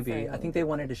still suffering. I think they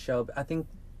wanted to show, I think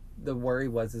the worry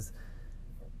is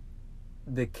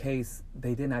the case,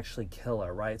 they didn't actually kill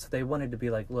her, right? So they wanted to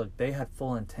be like, look, they had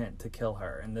full intent to kill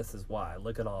her, and this is why.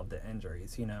 Look at all of the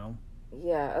injuries,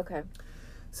 Yeah, okay.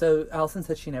 So Alison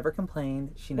said she never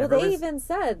complained. She never. Well, they even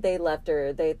said they left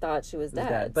her. They thought she was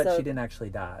dead. But she didn't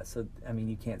actually die. So, I mean,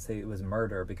 you can't say it was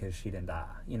murder because she didn't die,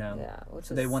 Yeah, which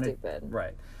so is they wanted, stupid.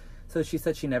 Right. So she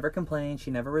said she never complained.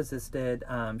 She never resisted.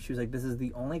 She was like, this is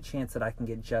the only chance that I can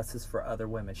get justice for other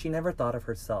women. She never thought of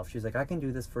herself. She was like, I can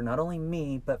do this for not only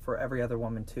me, but for every other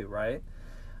woman too, right?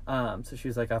 So she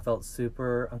was like, I felt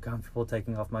super uncomfortable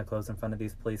taking off my clothes in front of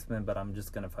these policemen, but I'm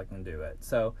just going to fucking do it.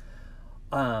 So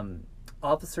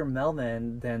Officer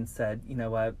Melvin then said, you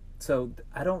know what? So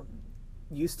I don't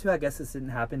used to, I guess this didn't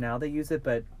happen, now they use it,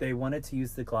 but they wanted to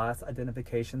use the glass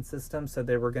identification system, so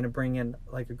they were going to bring in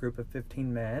like a group of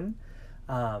 15 men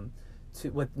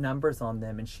with numbers on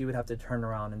them, and she would have to turn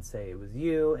around and say it was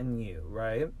you and you,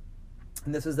 right?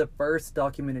 And this was the first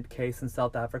documented case in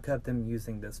South Africa of them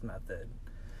using this method.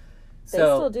 They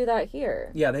still do that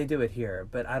here. Yeah, they do it here,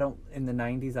 but in the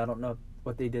 90s, I don't know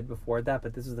what they did before that,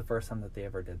 but this is the first time that they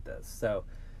ever did this. So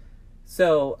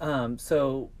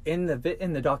in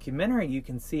the documentary, you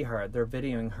can see her. They're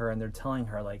videoing her and they're telling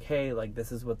her like, "Hey, like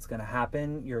this is what's going to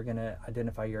happen. You're going to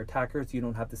identify your attackers. You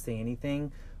don't have to say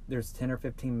anything. There's 10 or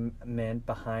 15 men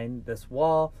behind this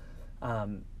wall.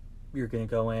 You're going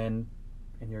to go in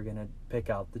and you're going to pick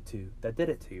out the 2 that did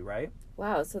it to you, right?"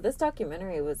 Wow. So this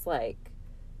documentary was like,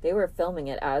 they were filming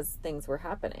it as things were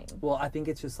happening. Well, I think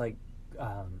it's just like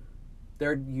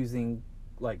they're using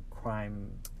like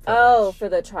crime for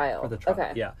the trial.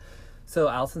 Okay. Yeah. So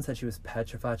Alison said she was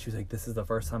petrified. She was like, this is the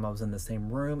first time I was in the same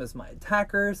room as my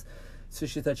attackers. So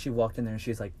she said she walked in there and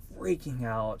she's like freaking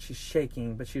out. She's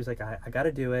shaking, but she was like, I got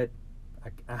to do it.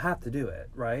 I have to do it,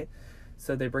 right?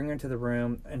 So they bring her into the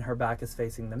room and her back is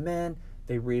facing the men.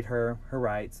 They read her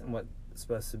rights and what's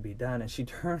supposed to be done. And she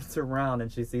turns around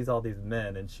and she sees all these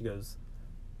men and she goes,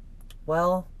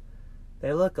 well,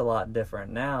 they look a lot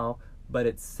different now. But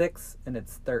it's 6 and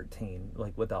it's 13,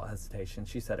 like without hesitation.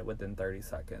 She said it within 30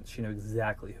 seconds. She knew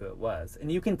exactly who it was. And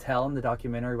you can tell in the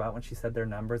documentary about when she said their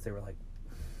numbers, they were like...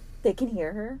 They can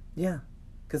hear her? Yeah.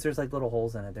 Because there's like little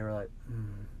holes in it. They were like,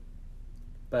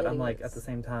 But Idiots. I'm like, at the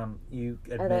same time, you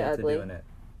Are they admitted to ugly? doing it.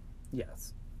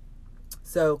 Yes.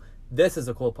 So this is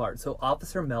a cool part. So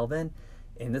Officer Melvin,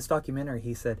 in this documentary,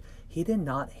 he said he did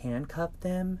not handcuff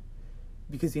them.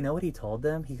 Because you know what he told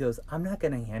them? He goes, I'm not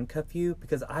going to handcuff you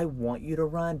because I want you to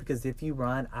run. Because if you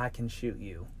run, I can shoot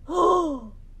you.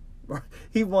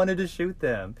 He wanted to shoot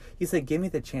them. He said, give me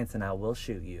the chance and I will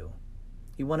shoot you.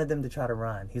 He wanted them to try to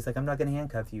run. He's like, I'm not going to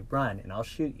handcuff you. Run and I'll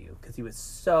shoot you. Because he was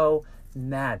so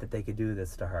mad that they could do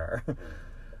this to her.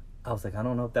 I was like, I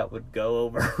don't know if that would go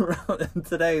over in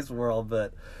today's world,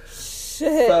 but...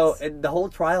 Shit. So in the whole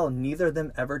trial, neither of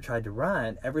them ever tried to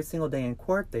run. Every single day in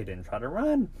court, they didn't try to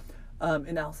run.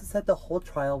 And Alison said the whole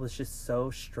trial was just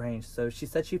so strange. So she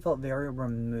said she felt very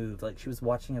removed, like she was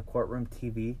watching a courtroom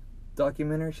TV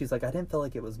documentary. She's like, I didn't feel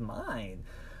like it was mine.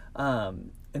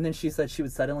 And then she said she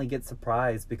would suddenly get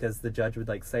surprised because the judge would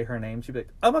like say her name. She'd be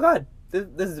like, oh my God,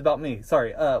 this is about me.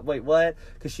 Sorry. Wait, what?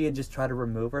 Because she had just tried to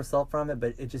remove herself from it,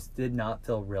 but it just did not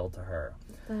feel real to her.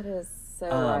 That is so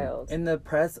wild. And the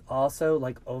press also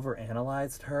like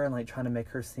overanalyzed her and like trying to make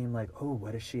her seem like, oh,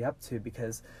 what is she up to?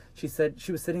 Because she said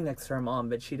she was sitting next to her mom,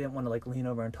 but she didn't want to like lean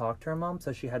over and talk to her mom.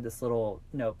 So she had this little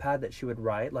notepad that she would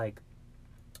write like,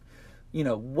 you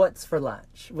know, what's for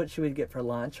lunch? What should we get for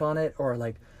lunch on it? Or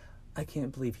like, I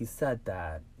can't believe he said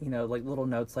that. You know, like little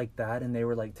notes like that. And they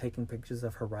were like taking pictures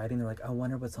of her writing. They're like, I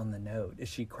wonder what's on the note. Is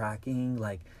she cracking?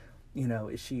 Like, you know,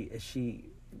 is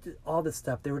she all this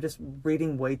stuff. They were just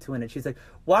reading way too in it. She's like,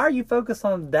 why are you focused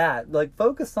on that? Like,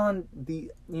 focus on the,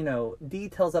 you know,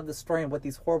 details of the story and what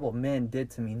these horrible men did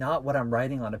to me, not what I'm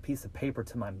writing on a piece of paper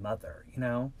to my mother, you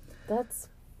know? That's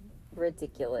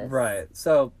ridiculous. Right.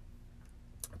 So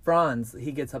Franz,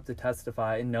 he gets up to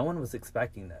testify and no one was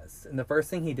expecting this. And the first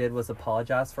thing he did was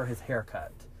apologize for his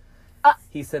haircut.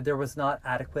 He said there was not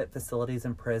adequate facilities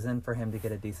in prison for him to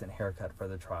get a decent haircut for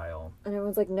the trial. And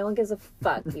everyone's like, no one gives a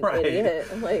fuck, you Right. idiot.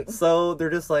 I'm like, so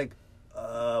they're just like,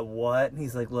 what? And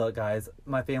he's like, look, guys,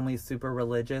 my family's super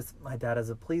religious. My dad is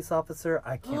a police officer.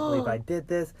 I can't believe I did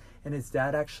this. And his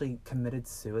dad actually committed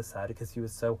suicide because he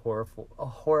was so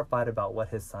horrified about what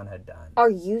his son had done. are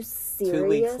you serious? 2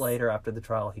 weeks later after the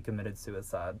trial, he committed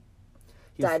suicide.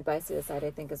 Died by suicide, I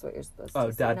think is what you're supposed to say.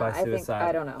 Oh, died by suicide.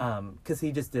 I don't know. Because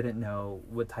he just didn't know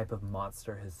what type of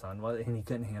monster his son was, and he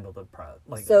couldn't handle the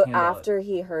So after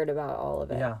he heard about all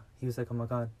of it. Yeah, he was like, oh my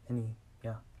God. And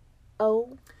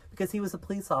Oh. because he was a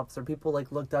police officer. People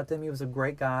like looked up to him. He was a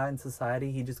great guy in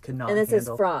society. He just could not And this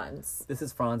handle... is Franz. This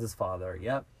is Franz's father.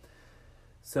 Yep.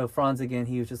 So Franz, again,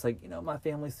 he was just like, you know, my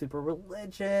family's super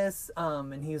religious.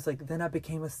 And he was like, then I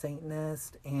became a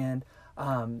Satanist and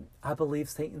I believe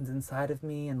Satan's inside of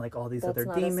me and like all these other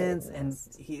demons. And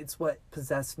it's what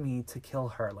possessed me to kill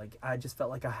her. Like, I just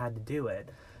felt like I had to do it.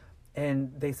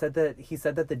 And he said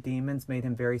that the demons made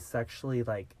him very sexually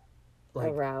like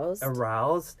like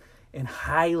aroused and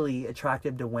highly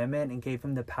attractive to women, and gave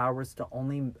him the powers to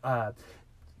only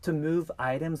to move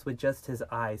items with just his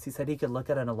eyes. He said he could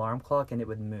look at an alarm clock and it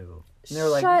would move. And they were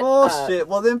like, bullshit.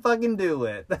 Well, then fucking do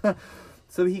it.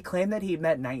 So he claimed that he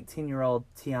met 19-year-old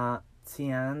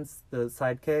Tian's, the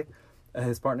sidekick,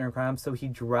 his partner in crime. So he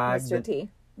dragged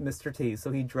Mr. T.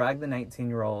 So he dragged the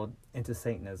 19-year-old into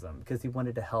Satanism because he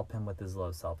wanted to help him with his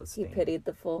low self-esteem. He pitied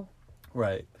the fool.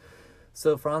 Right.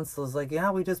 So Franz was like,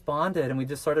 yeah, we just bonded and we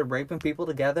just started raping people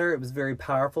together. It was very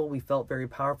powerful. We felt very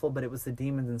powerful, but it was the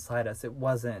demons inside us. It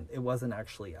wasn't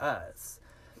actually us.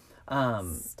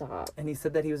 Stop. And he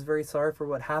said that he was very sorry for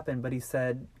what happened, but he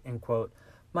said, in quote,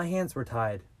 my hands were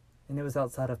tied and it was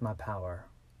outside of my power.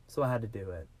 So I had to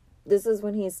do it. This is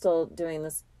when he's still doing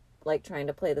this, like trying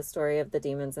to play the story of the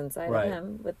demons inside of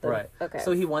him with the right. Okay.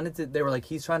 So he wanted to. They were like,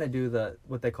 he's trying to do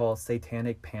what they call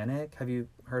satanic panic. Have you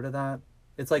heard of that?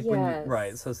 It's like when you,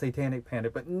 right. So satanic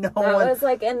panic, but that was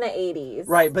like in the 80s,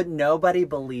 right? But nobody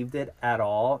believed it at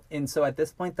all. And so at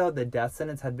this point, though, the death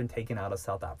sentence had been taken out of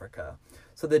South Africa.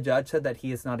 So the judge said that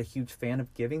he is not a huge fan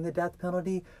of giving the death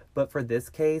penalty, but for this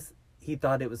case, he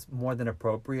thought it was more than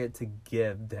appropriate to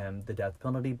give them the death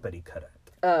penalty, but he couldn't.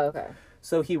 Oh, okay.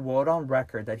 So he wrote on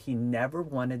record that he never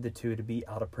wanted the two to be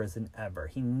out of prison ever.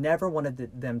 He never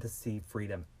wanted them to see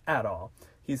freedom at all.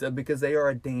 He said because they are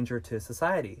a danger to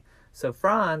society. So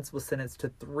Franz was sentenced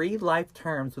to 3 life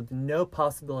terms with no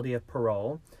possibility of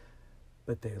parole,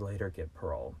 but they later get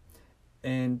parole.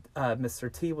 And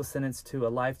Mr. T was sentenced to a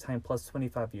lifetime plus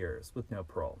 25 years with no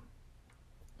parole.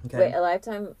 Okay. Wait, a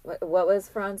lifetime? What was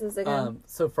Franz's again?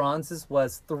 So Franz's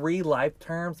was 3 life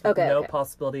terms with no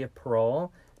possibility of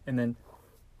parole. And then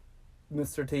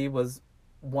Mr. T was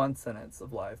 1 sentence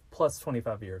of life plus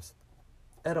 25 years.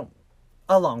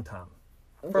 A long time.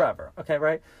 Forever. Okay,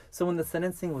 right? So when the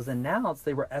sentencing was announced,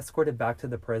 they were escorted back to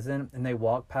the prison and they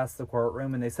walked past the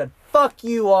courtroom and they said, fuck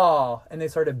you all! And they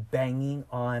started banging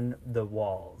on the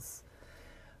walls.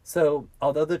 So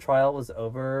although the trial was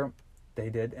over,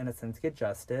 they did, in a sense, get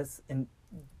justice.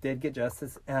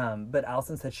 But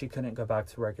Alison said she couldn't go back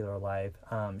to regular life.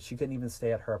 She couldn't even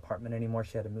stay at her apartment anymore.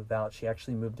 She had to move out. She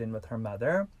actually moved in with her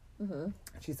mother. Mm-hmm.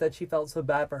 She said she felt so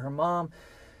bad for her mom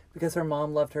because her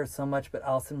mom loved her so much, but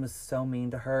Alison was so mean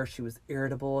to her. She was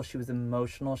irritable. She was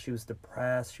emotional. She was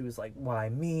depressed. She was like, why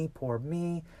me? Poor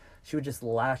me. She would just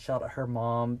lash out at her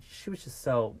mom. She was just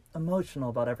so emotional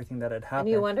about everything that had happened.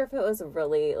 And you wonder if it was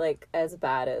really, like, as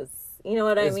bad as... You know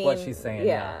what I mean? Is what she's saying.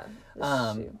 Yeah.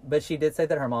 But she did say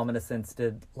that her mom, in a sense,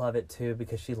 did love it too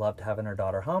because she loved having her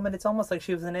daughter home. And it's almost like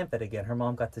she was an infant again. Her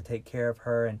mom got to take care of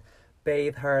her and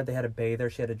bathe her. They had to bathe her.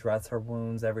 She had to dress her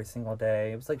wounds every single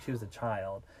day. It was like she was a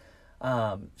child.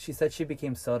 She said she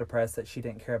became so depressed that she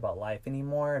didn't care about life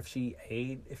anymore. If she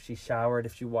ate, if she showered,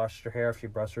 if she washed her hair, if she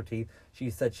brushed her teeth,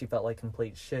 she said she felt like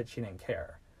complete shit. She didn't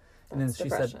care. And then she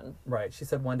said, she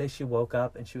said one day she woke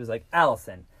up and she was like,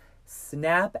 Alison,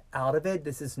 snap out of it.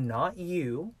 This is not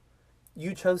you.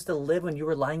 You chose to live when you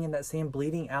were lying in that sand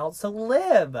bleeding out, so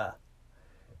live. And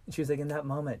she was like, in that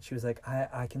moment, she was like,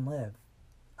 I can live.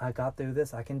 I got through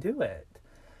this. I can do it.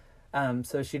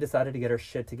 So she decided to get her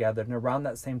shit together. And around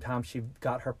that same time, she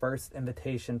got her first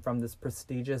invitation from this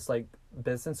prestigious, like,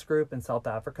 business group in South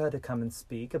Africa to come and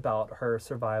speak about her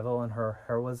survival and her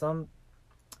heroism.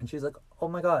 And she's like, oh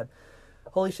my God,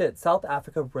 holy shit, South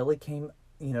Africa really came,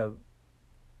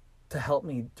 to help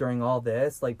me during all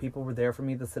this. Like, people were there for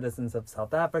me, the citizens of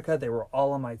South Africa. They were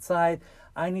all on my side.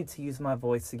 I need to use my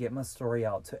voice to get my story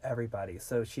out to everybody.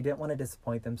 So she didn't want to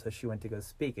disappoint them, so she went to go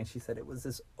speak. And she said it was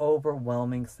this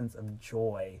overwhelming sense of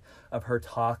joy of her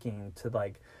talking to,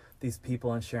 like, these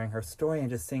people and sharing her story and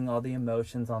just seeing all the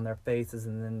emotions on their faces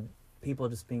and then people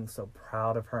just being so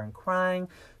proud of her and crying.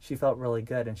 She felt really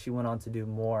good, and she went on to do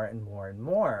more and more and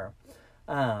more.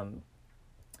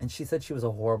 And she said she was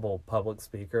a horrible public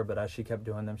speaker, but as she kept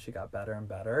doing them, she got better and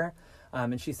better.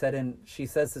 And she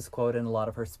says this quote in a lot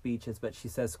of her speeches, but she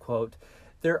says, quote,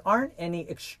 there aren't any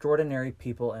extraordinary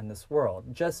people in this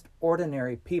world, just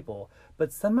ordinary people.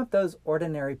 But some of those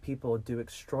ordinary people do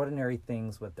extraordinary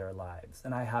things with their lives.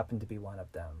 And I happen to be one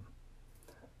of them.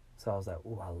 So I was like,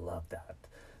 ooh, I love that.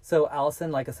 So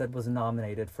Alison, like I said, was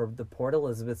nominated for the Port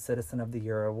Elizabeth Citizen of the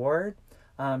Year Award.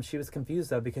 She was confused,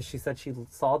 though, because she said she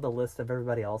saw the list of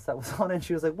everybody else that was on it, and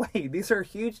she was like, wait, these are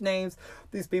huge names.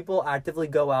 These people actively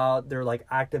go out. They're, like,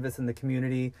 activists in the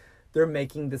community. They're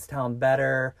making this town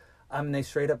better. They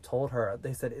straight up told her,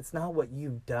 they said, it's not what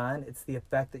you've done. It's the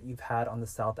effect that you've had on the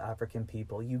South African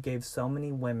people. You gave so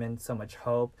many women so much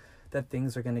hope that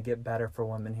things are going to get better for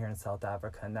women here in South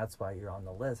Africa, and that's why you're on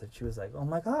the list. And she was like, oh,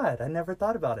 my God, I never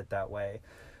thought about it that way.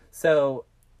 So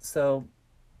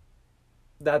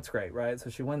that's great, right? So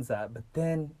she wins that. But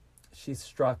then she's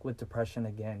struck with depression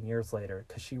again years later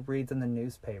because she reads in the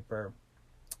newspaper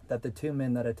that the 2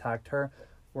 men that attacked her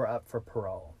were up for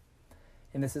parole.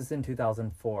 And this is in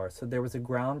 2004. So there was a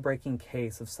groundbreaking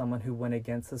case of someone who went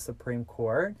against the Supreme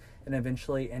Court, and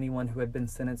eventually anyone who had been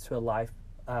sentenced to a life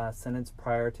sentence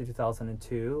prior to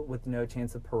 2002 with no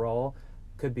chance of parole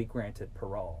could be granted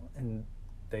parole. And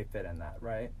they fit in that,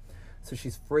 right? So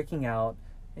she's freaking out,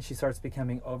 and she starts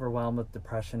becoming overwhelmed with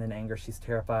depression and anger. She's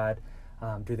terrified.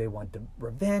 Do they want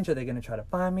revenge? Are they going to try to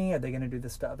find me? Are they going to do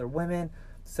this to other women?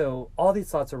 So all these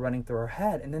thoughts are running through her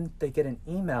head. And then they get an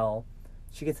email.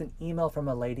 She gets an email from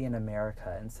a lady in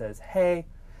America and says, hey,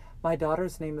 my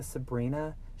daughter's name is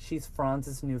Sabrina. She's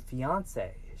Franz's new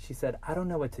fiance. She said, I don't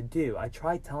know what to do. I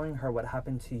tried telling her what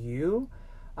happened to you,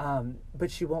 but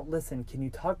she won't listen. Can you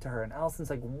talk to her? And Allison's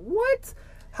like, what?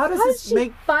 How does she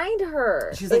find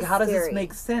her? She's like, how does this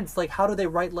make sense? Like, how do they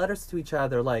write letters to each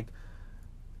other? Like,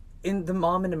 the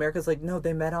mom in America's like, no,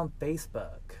 they met on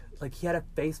Facebook. Like, he had a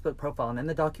Facebook profile, and in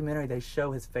the documentary they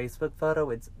show his Facebook photo.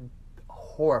 It's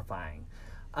horrifying.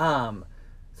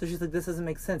 So she's like, this doesn't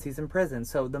make sense. He's in prison.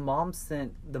 So the mom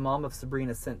of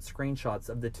Sabrina sent screenshots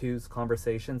of the two's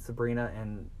conversation, Sabrina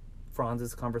and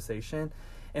Franz's conversation.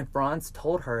 And Franz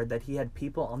told her that he had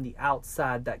people on the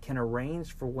outside that can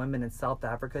arrange for women in South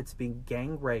Africa to be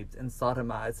gang raped and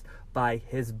sodomized by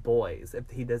his boys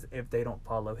if they don't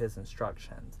follow his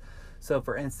instructions. So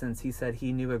for instance, he said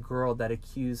he knew a girl that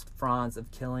accused Franz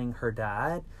of killing her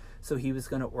dad. So he was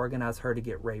going to organize her to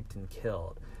get raped and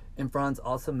killed. And Franz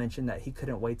also mentioned that he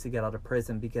couldn't wait to get out of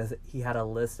prison because he had a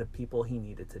list of people he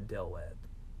needed to deal with.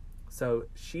 So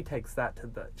she takes that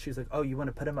she's like, oh, you want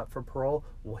to put him up for parole?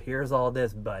 Well, here's all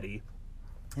this, buddy.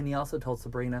 And he also told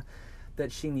Sabrina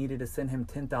that she needed to send him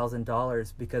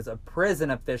 $10,000 because a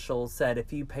prison official said,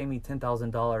 if you pay me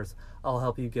 $10,000, I'll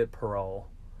help you get parole.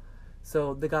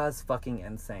 So the guy's fucking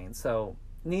insane. So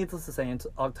needless to say, in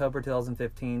October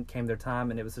 2015 came their time,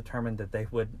 and it was determined that they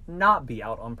would not be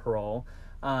out on parole.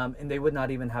 And they would not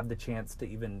even have the chance to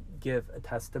even give a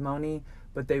testimony,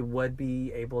 but they would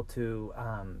be able to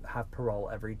have parole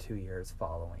every 2 years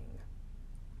following.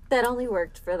 That only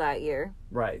worked for that year.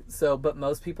 Right. So, but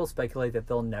most people speculate that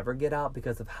they'll never get out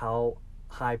because of how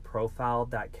high profile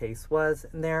that case was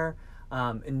in there.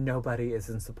 And nobody is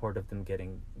in support of them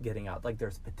getting out. Like,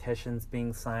 there's petitions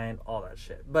being signed, all that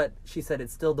shit. But she said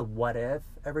it's still the what if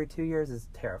every 2 years is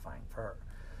terrifying for her.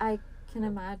 I can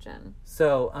imagine.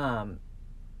 So,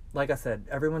 like I said,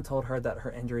 everyone told her that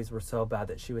her injuries were so bad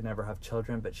that she would never have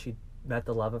children, but she met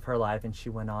the love of her life, and she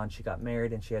went on. She got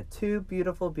married, and she had 2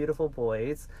 beautiful, beautiful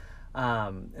boys.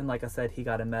 And like I said, he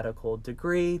got a medical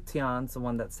degree. Tian's the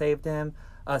one that saved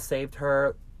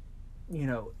her. You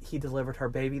know, he delivered her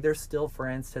baby. They're still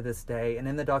friends to this day. And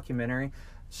in the documentary,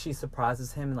 she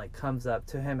surprises him and, like, comes up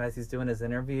to him as he's doing his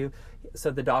interview.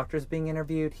 So the doctor's being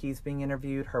interviewed, he's being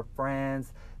interviewed, her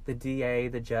friends, the DA,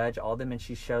 the judge, all of them, and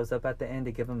she shows up at the end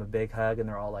to give him a big hug, and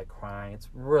they're all, like, crying. It's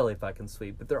really fucking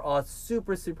sweet. But they're all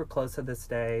super, super close to this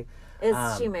day. Is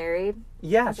she married?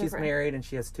 Yeah, she's married, and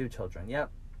she has 2 children.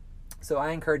 Yep. So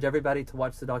I encourage everybody to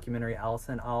watch the documentary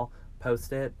Alison. I'll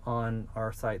post it on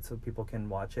our site so people can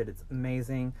watch it. It's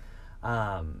amazing.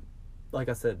 Like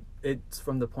I said, it's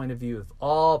from the point of view of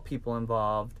all people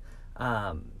involved.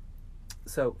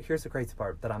 So here's the crazy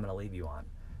part that I'm going to leave you on.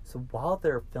 So while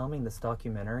they're filming this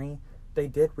documentary, they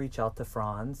did reach out to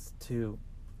Franz to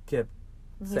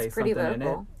say something in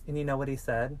it. And you know what he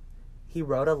said? He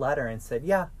wrote a letter and said,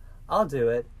 yeah, I'll do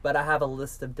it, but I have a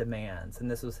list of demands. And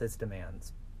this was his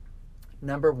demands.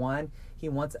 Number 1, he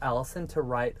wants Alison to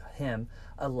write him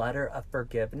a letter of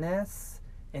forgiveness,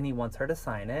 and he wants her to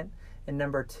sign it. And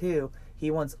number 2, he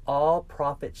wants all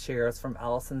profit shares from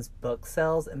Alison's book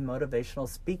sales and motivational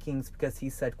speakings because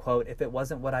he said, quote, if it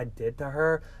wasn't what I did to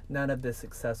her, none of this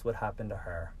success would happen to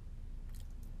her.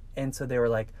 And so they were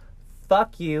like,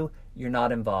 fuck you, you're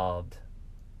not involved.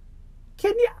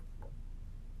 Can ya?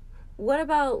 What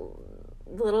about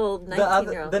little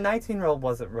 19-year-old? The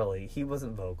 19-year-old he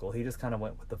wasn't vocal. He just kind of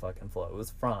went with the fucking flow. It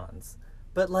was Franz.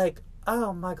 But, like,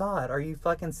 oh my God, are you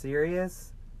fucking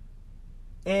serious?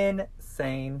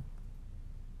 Insane.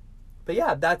 But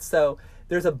yeah,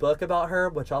 there's a book about her,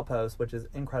 which I'll post, which is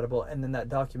incredible. And then that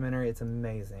documentary, it's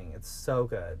amazing. It's so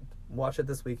good. Watch it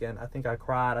this weekend. I think I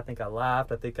cried. I think I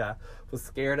laughed. I think I was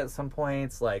scared at some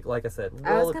points. Like I said, roller coaster.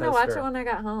 I was going to watch it when I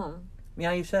got home.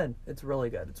 Yeah, you should. It's really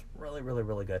good. It's really, really,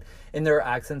 really good. And their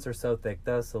accents are so thick,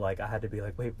 though, so, like, I had to be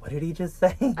like, wait, what did he just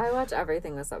say? I watch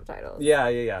everything with subtitles. Yeah.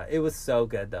 It was so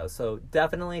good, though. So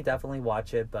definitely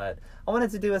watch it. But I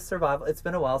wanted to do a survival. It's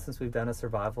been a while since we've done a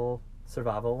survival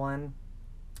one.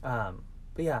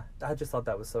 But But yeah, I just thought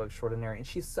that was so extraordinary. And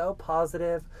she's so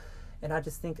positive. And I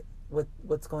just think with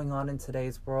what's going on in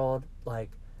today's world, like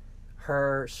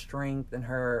her strength and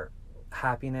her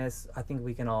happiness, I think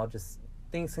we can all just,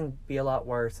 things can be a lot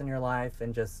worse in your life,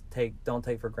 and just don't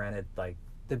take for granted like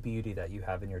the beauty that you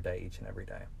have in your day each and every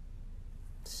day.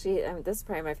 This is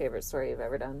probably my favorite story you've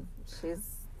ever done.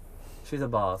 She's a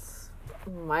boss.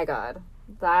 Oh my God.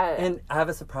 That. And I have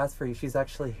a surprise for you. She's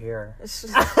actually here.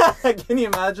 Can you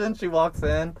imagine? She walks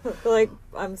in. Like,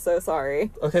 I'm so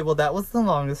sorry. Okay, well, that was the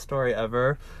longest story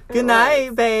ever. Good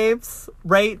night, babes.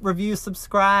 Rate, review,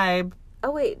 subscribe.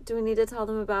 Oh, wait. Do we need to tell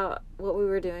them about what we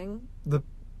were doing? The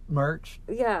merch?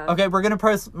 Yeah. Okay, we're going to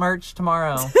post merch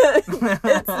tomorrow.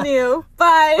 It's new.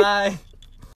 Bye. Bye.